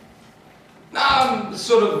 Now I'm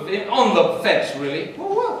sort of on the fence, really.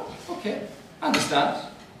 Well, okay, I understand.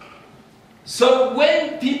 So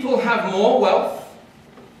when people have more wealth,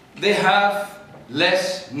 they have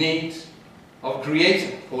less need of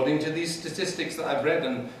creator, according to these statistics that I've read,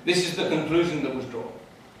 and this is the conclusion that was drawn.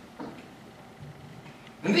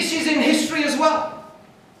 And this is in history as well.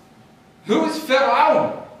 Who is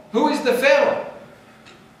Pharaoh? Who is the Pharaoh?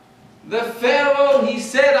 The Pharaoh, he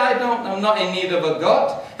said, I'm not in need of a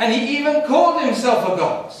God, and he even called himself a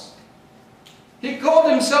God. He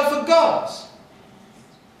called himself a God.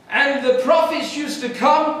 And the prophets used to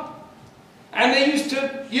come, and they used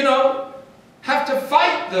to, have to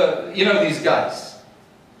fight these guys.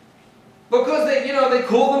 Because they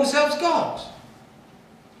call themselves God.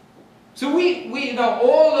 So we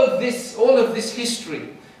all of this history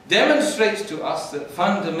demonstrates to us that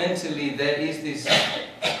fundamentally there is this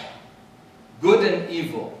good and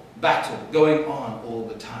evil battle going on all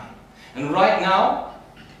the time. And right now,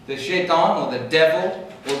 the shaitan or the devil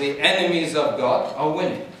or the enemies of God are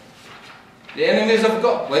winning. The enemies of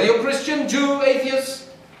God, whether you're Christian, Jew, atheist,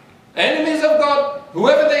 Enemies of God,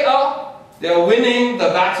 whoever they are winning the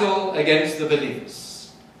battle against the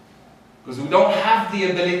believers. Because we don't have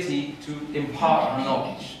the ability to impart our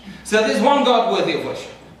knowledge. So there's one God worthy of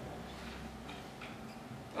worship.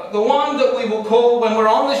 The one that we will call when we're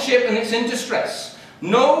on the ship and it's in distress.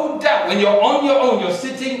 No doubt, when you're on your own, you're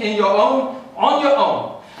sitting in your own, on your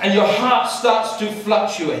own, and your heart starts to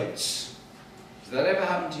fluctuate. Does that ever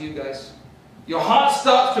happen to you guys? Your heart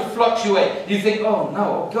starts to fluctuate. You think, oh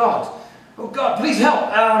no, oh God, please help.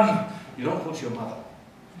 You don't call to your mother.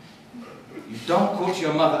 You don't call to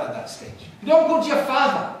your mother at that stage. You don't call to your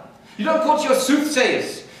father. You don't call to your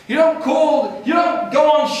soothsayers. You don't go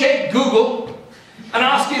on Sheikh Google and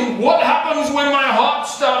ask him, what happens when my heart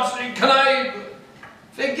starts,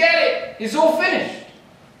 forget it, it's all finished.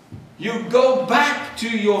 You go back to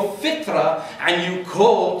your fitrah and you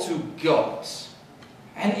call to God.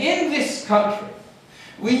 And in this country,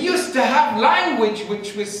 we used to have language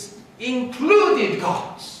which included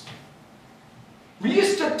God. We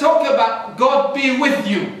used to talk about God be with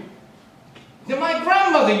you. My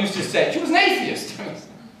grandmother used to say, she was an atheist.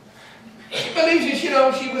 She believed, she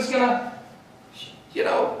was going to,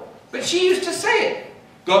 but she used to say it.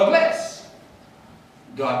 God bless.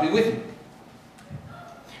 God be with you.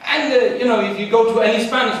 And, if you go to any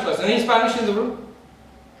Spanish person, any Spanish in the room?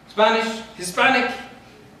 Spanish, Hispanic,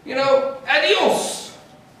 adios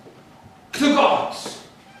to God.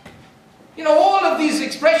 All of these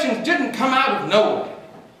expressions didn't come out of nowhere.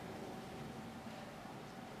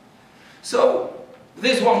 So,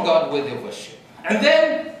 there's one God worthy of worship. And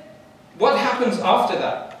then, what happens after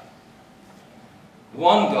that?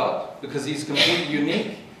 One God, because He's completely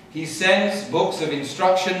unique, He sends books of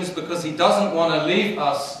instructions because He doesn't want to leave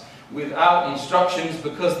us without instructions,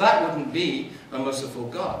 because that wouldn't be a merciful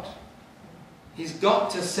God. He's got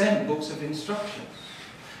to send books of instructions.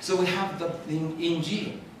 So we have the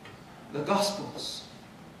Injil, the Gospels.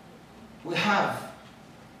 We have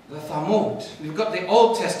the Talmud. We've got the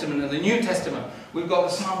Old Testament and the New Testament. We've got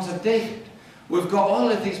the Psalms of David. We've got all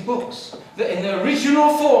of these books that in the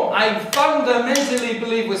original form I fundamentally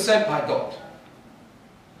believe were sent by God.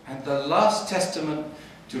 And the last testament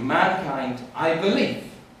to mankind, I believe.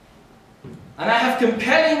 And I have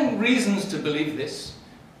compelling reasons to believe this.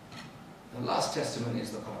 The last testament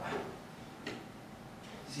is the Quran.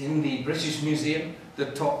 It's in the British Museum, the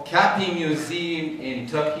Topkapi Museum in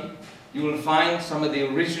Turkey. You will find some of the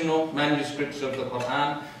original manuscripts of the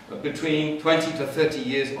Quran between 20 to 30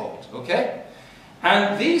 years old. Okay?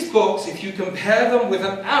 And these books, if you compare them with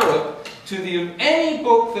an Arab to any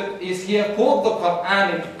book that is here called the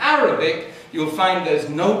Quran in Arabic, you'll find there's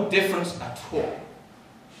no difference at all.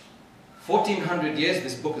 1400 years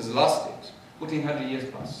this book has lasted. 1400 years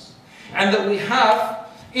plus. And that we have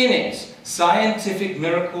in it scientific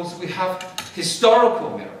miracles, we have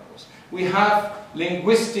historical miracles, we have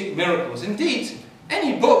linguistic miracles. Indeed,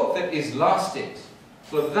 any book that is lasted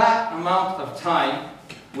for that amount of time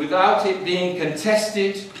without it being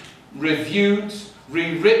contested, reviewed,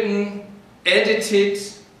 rewritten, edited,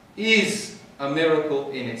 is a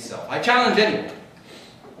miracle in itself. I challenge anyone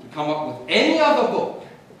to come up with any other book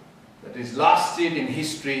that is lasted in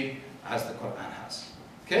history as the Quran has.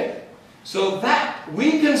 Okay? So that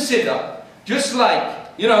we consider, just like,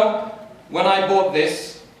 when I bought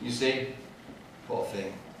this, you see, poor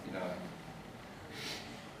thing,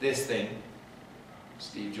 this thing,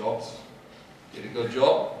 Steve Jobs did a good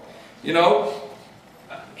job.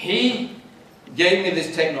 He gave me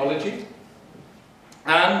this technology,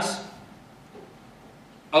 and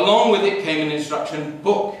along with it came an instruction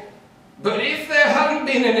book. But if there hadn't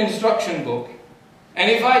been an instruction book, and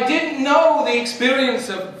if I didn't know the experience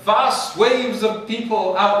of vast waves of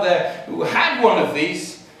people out there who had one of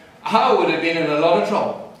these, I would have been in a lot of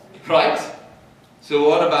trouble, right? So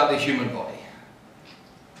what about the human body?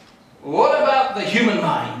 What about the human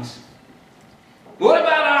mind? What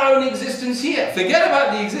about our own existence here? Forget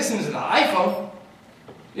about the existence of the iPhone.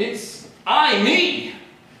 It's I, me.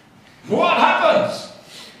 What happens?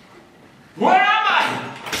 Where am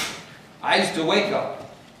I? I used to wake up.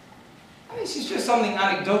 And this is just something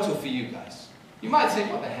anecdotal for you guys. You might say,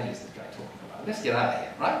 what the hell is this guy talking about? Let's get out of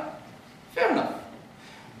here, right? Fair enough.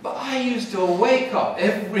 But I used to wake up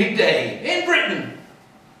every day in Britain.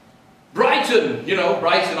 Brighton,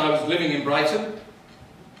 Brighton, I was living in Brighton.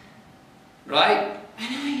 Right?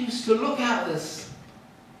 And I used to look out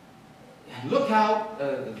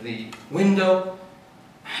the window.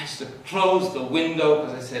 I used to close the window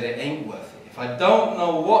because I said it ain't worth it. If I don't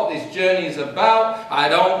know what this journey is about, I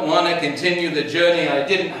don't want to continue the journey. I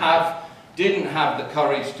didn't have the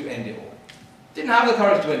courage to end it all. Didn't have the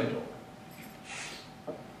courage to end it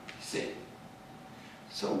all. See?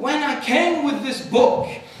 So when I came with this book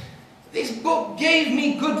gave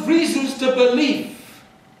me good reasons to believe.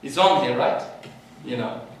 It's on here, right? You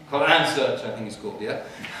know, Quran Search, I think it's called, yeah?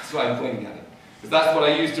 That's why I'm pointing at it. Because that's what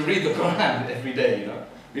I use to read the Quran every day, you know.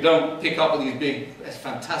 We don't pick up with these big, that's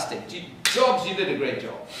fantastic. Jobs, you did a great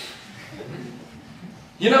job.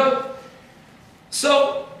 You know,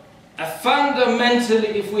 so fundamentally,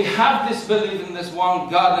 if we have this belief in this one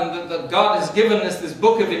God, and that God has given us this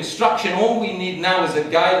book of instruction, all we need now is a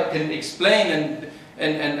guy that can explain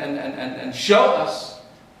and show us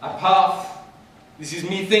a path. This is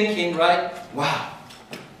me thinking, right? Wow,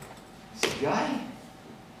 this guy,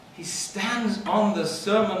 he stands on the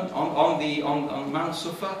sermon on Mount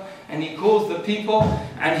Sufa, and he calls the people,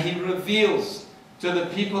 and he reveals to the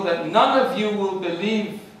people that none of you will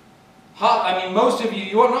believe. I mean, most of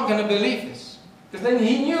you are not going to believe this. Because then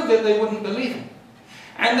he knew that they wouldn't believe him.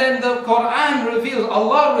 And then the Quran reveals,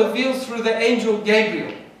 Allah reveals through the angel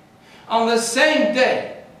Gabriel. On the same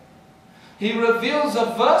day, he reveals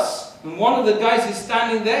a verse, and one of the guys is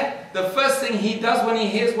standing there. The first thing he does when he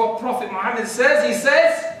hears what Prophet Muhammad says, he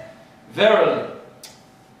says, "Verily,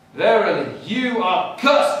 verily, you are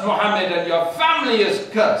cursed, Muhammad, and your family is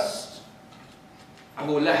cursed."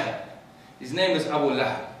 Abu Lahab. His name is Abu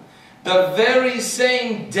Lahab. The very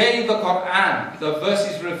same day the Quran, the verse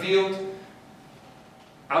is revealed,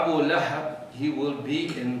 Abu Lahab, he will be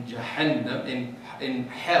in Jahannam, in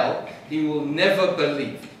hell. He will never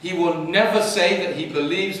believe. He will never say that he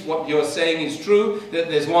believes what you're saying is true, that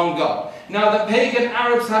there's one God. Now the pagan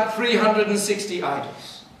Arabs had 360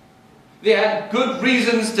 idols. They had good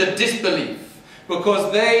reasons to disbelieve,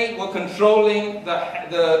 because they were controlling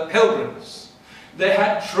the pilgrims. They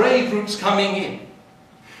had trade routes coming in.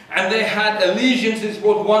 And they had allegiances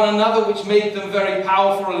toward one another, which made them very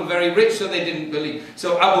powerful and very rich, so they didn't believe.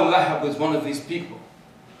 So Abu Lahab was one of these people.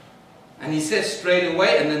 And he says straight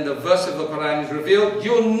away, and then the verse of the Quran is revealed,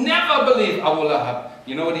 "You'll never believe Abu Lahab."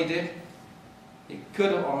 You know what he did? He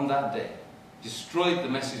could have, on that day, destroyed the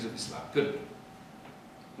message of Islam. Could have.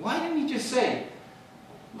 Why didn't he just say,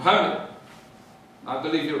 "Muhammad, I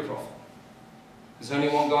believe you're a prophet. There's only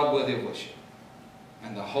one God worthy of worship."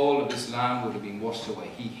 And the whole of Islam would have been washed away.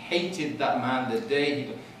 He hated that man the day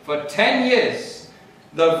he... For 10 years,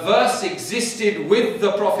 the verse existed with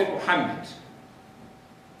the Prophet Muhammad.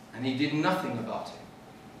 And he did nothing about it.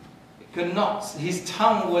 He could not. His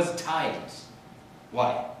tongue was tied.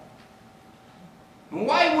 Why?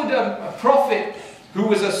 Why would a prophet who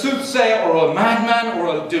was a soothsayer or a madman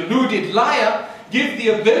or a deluded liar give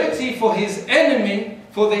the ability for his enemy,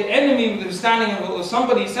 for the enemy who was standing, or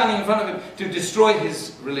somebody standing in front of him, to destroy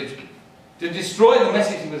his religion, to destroy the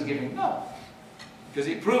message he was giving? No. Because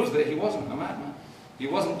it proves that he wasn't a madman. He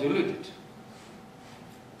wasn't deluded.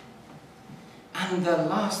 And the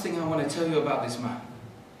last thing I want to tell you about this man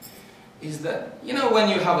is that, you know, when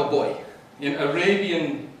you have a boy in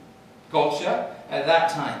Arabian culture at that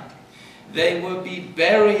time, they would be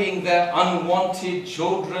burying their unwanted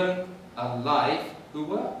children alive who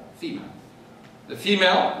were female. The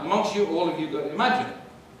female, amongst you, all of you, imagine it.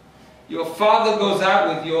 Your father goes out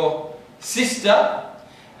with your sister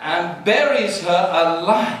and buries her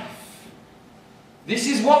alive. This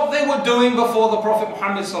is what they were doing before the Prophet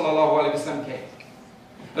Muhammad ﷺ came.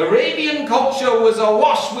 Arabian culture was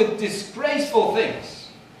awash with disgraceful things.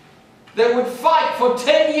 They would fight for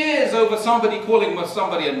 10 years over somebody calling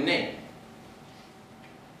somebody a name.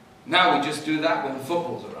 Now we just do that when the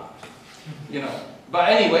football's around, you know. But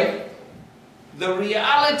anyway, the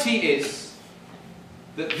reality is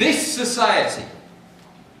that this society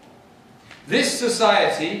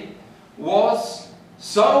was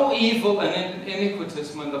so evil and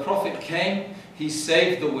iniquitous. When the Prophet came, he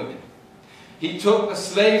saved the women. He took the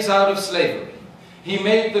slaves out of slavery. He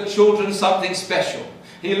made the children something special.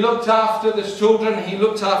 He looked after the children, he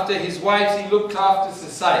looked after his wives, he looked after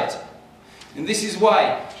society. And this is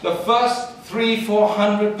why the first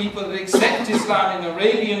 300-400 people that accepted Islam in the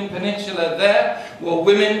Arabian Peninsula there were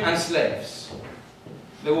women and slaves.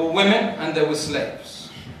 There were women and there were slaves.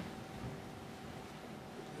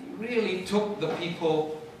 He really took the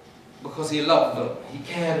people because he loved them. He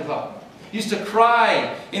cared about them. He used to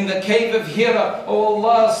cry in the cave of Hira, "Oh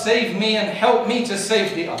Allah, save me and help me to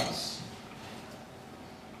save the others."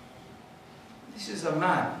 This is a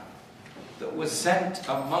man that was sent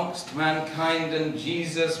amongst mankind, and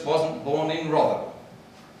Jesus wasn't born in Rotherham.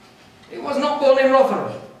 He was not born in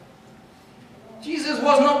Rotherham. Jesus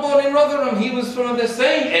was not born in Rotherham. He was from the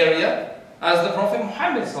same area as the Prophet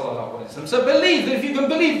Muhammad ﷺ. So believe that if you can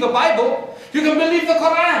believe the Bible, you can believe the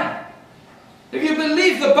Quran. If you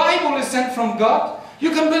believe the Bible is sent from God,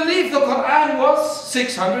 you can believe the Quran was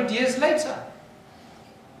 600 years later.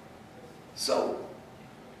 So,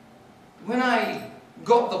 when I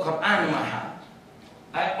got the Quran in my hand,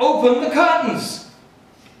 I opened the curtains.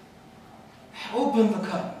 I opened the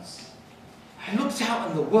curtains. I looked out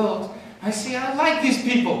in the world. I see, I like these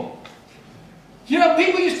people. You know,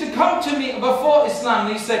 people used to come to me before Islam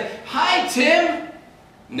and they say, "Hi, Tim."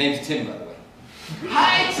 Name's Tim, by the way.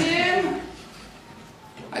 "Hi, Tim."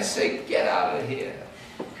 I say, "Get out of here,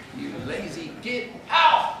 you lazy, get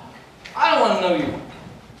out. I don't want to know you."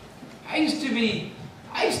 I used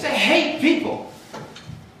to hate people.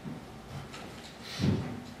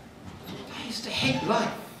 I used to hate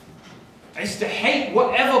life. I used to hate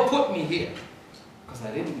whatever put me here, because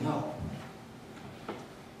I didn't know.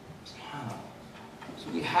 So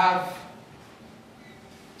we have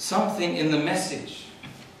something in the message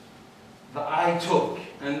that I took,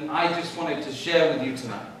 and I just wanted to share with you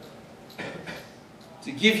tonight,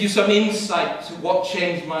 to give you some insight to what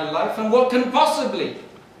changed my life and what can possibly,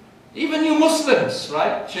 even you Muslims,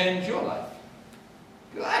 right, change your life.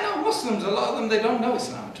 Because I know Muslims, a lot of them, they don't know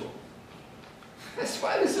Islam at all. That's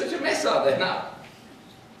why there's such a mess out there now.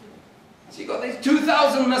 So you've got these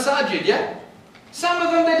 2,000 masajid, yeah? Some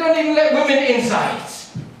of them, they don't even let women inside.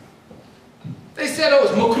 They said, "Oh,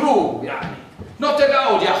 it's makruh, yani. Not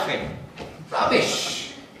allowed, ya akhi."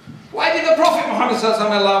 Rubbish. Why did the Prophet Muhammad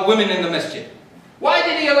allow women in the masjid? Why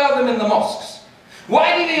did he allow them in the mosques?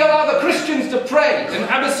 Why did he allow the Christians to pray? And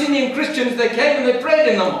Abyssinian Christians, they came and they prayed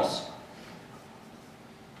in the mosque.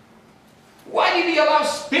 Why did he allow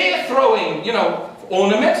spear throwing, you know, for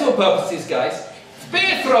ornamental purposes, guys?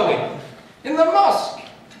 Spear throwing in the mosque.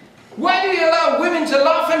 Why did he allow women to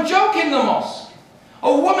laugh and joke in the mosque?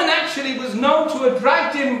 A woman actually was known to have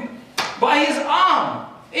dragged him by his arm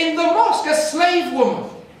in the mosque, a slave woman.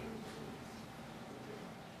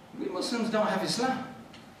 We Muslims don't have Islam.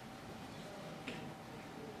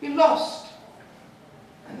 We lost.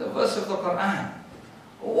 And the verse of the Quran,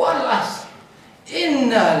 وَالْعَصْرِ إِنَّ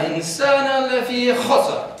الْإِنسَانَ لَفِي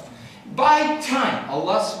خَسْرٍ. By time,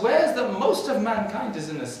 Allah swears that most of mankind is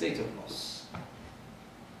in a state of loss.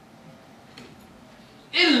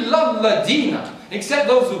 إِلَّا الَّذِينَ, except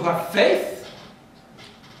those who have faith.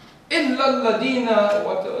 إِلَّا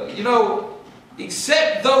الَّذِينَ, you know,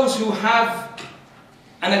 except those who have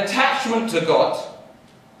an attachment to God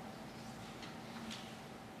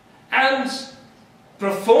and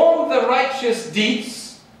perform the righteous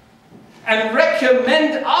deeds and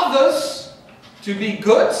recommend others to be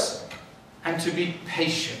good and to be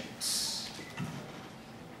patient.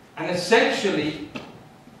 And essentially,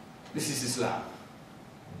 this is Islam.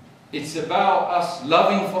 It's about us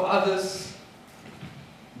loving for others,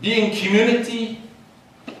 being community,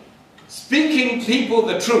 speaking people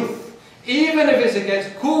the truth. Even if it's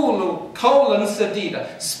against Qulu Qawlan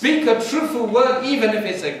Sadida. Speak a truthful word even if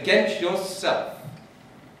it's against yourself.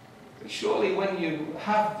 But surely when you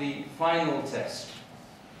have the final test,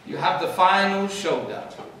 you have the final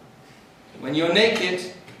showdown, when you're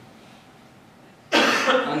naked,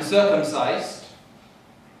 uncircumcised,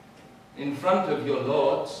 in front of your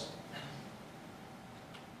Lord,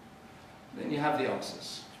 then you have the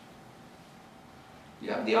answers.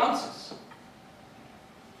 You have the answers.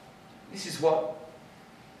 This is what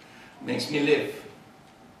makes me live.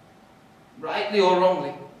 Rightly or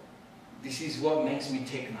wrongly, this is what makes me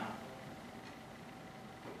tick now.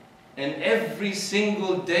 And every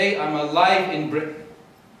single day I'm alive in Britain,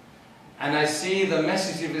 and I see the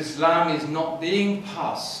message of Islam is not being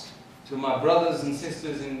passed to my brothers and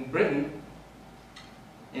sisters in Britain,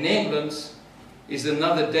 in England, is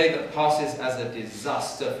another day that passes as a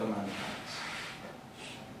disaster for mankind.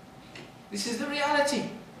 This is the reality.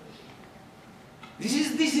 This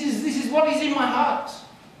is what is in my heart.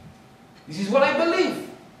 This is what I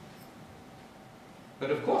believe.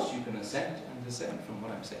 But of course you can assent and dissent from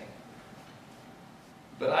what I'm saying.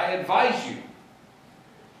 But I advise you,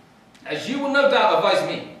 as you will no doubt advise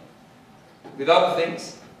me, with other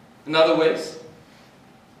things, in other ways,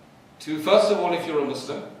 to first of all, if you're a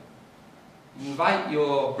Muslim, invite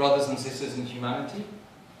your brothers and sisters in humanity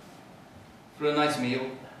for a nice meal,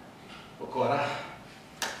 pakora,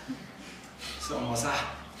 samosa,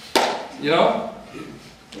 you know,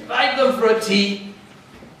 invite them for a tea,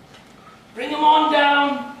 bring them on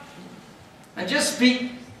down, and just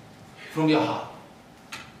speak from your heart.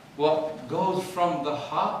 What goes from the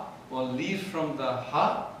heart, or leaves from the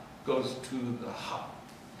heart, goes to the heart.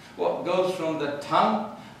 What goes from the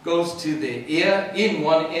tongue goes to the ear, in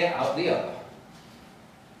one ear, out the other.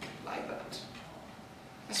 Like that.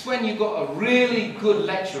 That's when you got a really good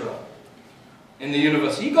lecturer in the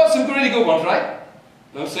university. You got some really good ones, right?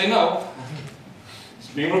 Don't say no. It's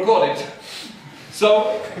being recorded.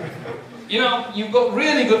 So, You know, you've got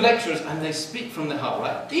really good lecturers and they speak from the heart,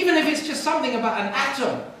 right? Even if it's just something about an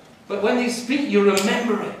atom. But when they speak, you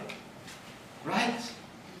remember it. Right?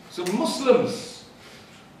 So Muslims,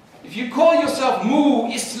 if you call yourself Mu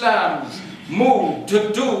Islam, Mu,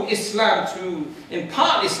 to do Islam, to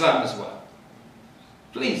impart Islam as well,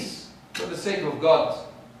 please, for the sake of God,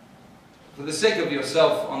 for the sake of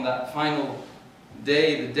yourself on that final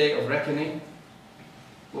day, the day of reckoning,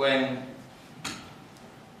 when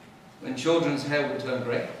children's hair will turn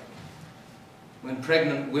grey, when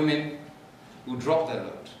pregnant women will drop their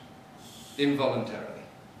load involuntarily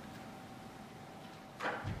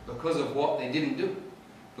because of what they didn't do,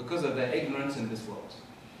 because of their ignorance in this world.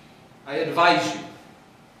 I advise you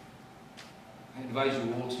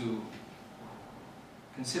all to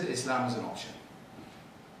consider Islam as an option,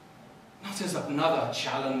 not as another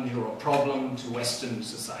challenge or a problem to Western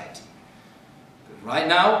society. Because right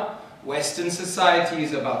now, Western society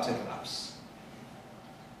is about to collapse.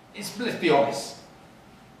 Let's be honest.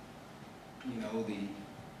 You know, the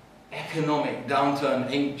economic downturn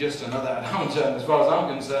ain't just another downturn as far as I'm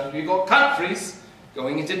concerned. We've got countries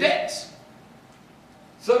going into debt.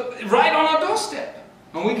 So, right on our doorstep.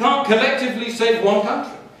 And we can't collectively save one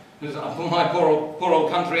country. There's my poor old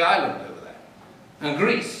country Ireland over there. And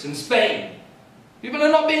Greece and Spain. People are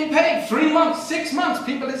not being paid. 3 months, 6 months.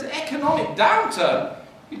 People, it's an economic downturn.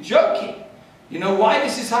 You're joking. You know why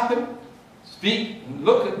this has happened? Speak and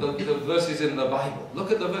look at the verses in the Bible. Look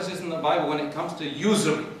at the verses in the Bible when it comes to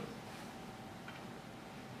usury.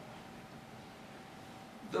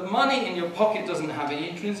 The money in your pocket doesn't have any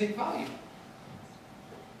intrinsic value.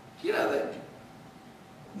 You know that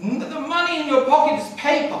the money in your pocket is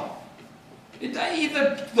paper.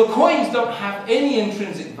 The coins don't have any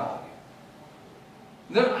intrinsic value.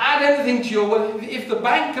 They don't add anything to your wealth. If the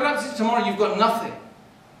bank collapses tomorrow, you've got nothing.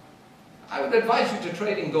 I would advise you to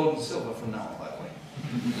trade in gold and silver from now on, by the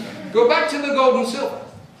way. Go back to the gold and silver.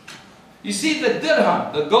 You see the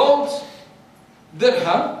dirham, the gold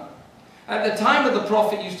dirham, at the time of the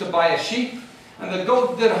Prophet used to buy a sheep, and the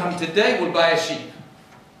gold dirham today would buy a sheep.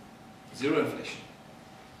 Zero inflation.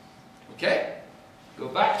 Okay? Go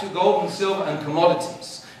back to gold and silver and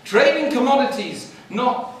commodities. Trading commodities,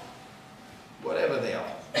 not whatever they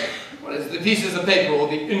are. What is the pieces of paper or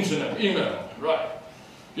the internet, email, right?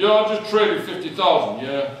 Yeah, I just traded 50,000,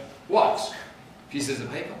 yeah. What? Pieces of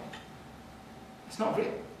paper? It's not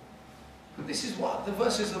real. But this is what the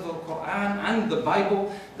verses of the Quran and the Bible,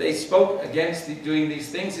 they spoke against doing these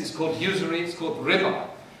things. It's called usury, it's called riba.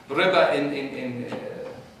 Riba in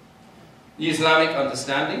the Islamic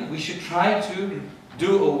understanding. We should try to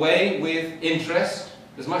do away with interest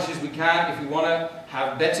as much as we can if we want to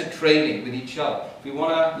have better trading with each other. If we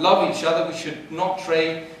want to love each other, we should not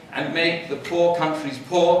trade and make the poor countries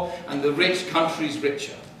poor and the rich countries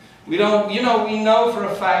richer. We know for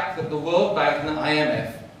a fact that the World Bank and the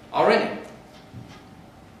IMF are in it.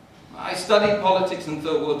 I studied politics and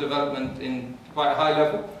third world development in quite a high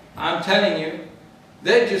level. I'm telling you,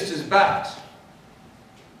 they're just as bad.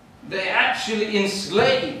 They actually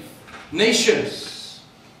enslave nations.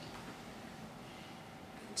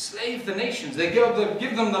 Enslave the nations. They give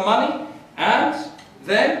them the money and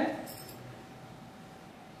then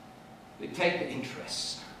they take the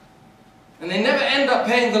interest. And they never end up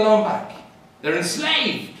paying the loan back. They're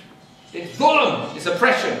enslaved. It's dhulm. It's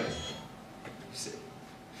oppression.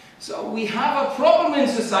 So we have a problem in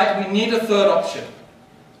society. We need a third option.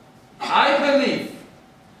 I believe,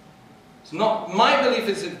 it's not my belief,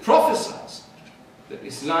 it's it prophesies that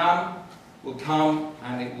Islam will come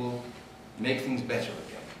and it will make things better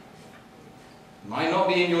again. It might not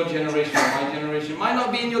be in your generation or my generation, it might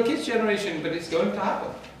not be in your kids' generation, but it's going to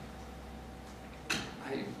happen.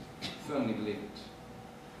 I firmly believe it.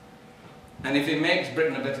 And if it makes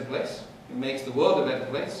Britain a better place, it makes the world a better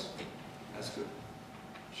place, that's good.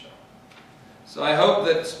 So I hope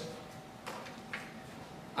that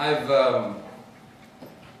I've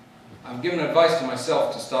given advice to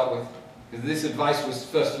myself to start with, because this advice was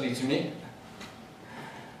firstly to me.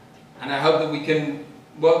 And I hope that we can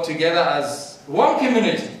work together as one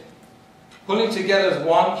community, pulling together as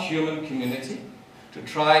one human community to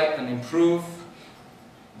try and improve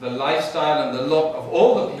the lifestyle and the lot of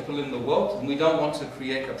all the people in the world. And we don't want to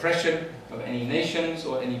create oppression of any nations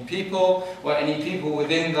or any people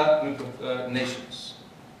within that group of nations.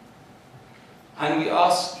 And we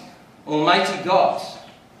ask Almighty God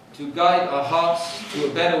to guide our hearts to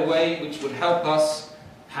a better way which would help us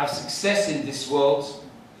have success in this world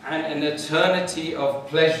and an eternity of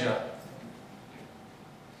pleasure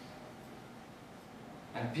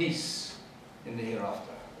and peace in the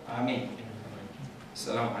hereafter. Ameen.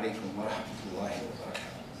 Assalamu alaikum wa rahmatullahi wa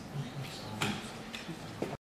barakatuh.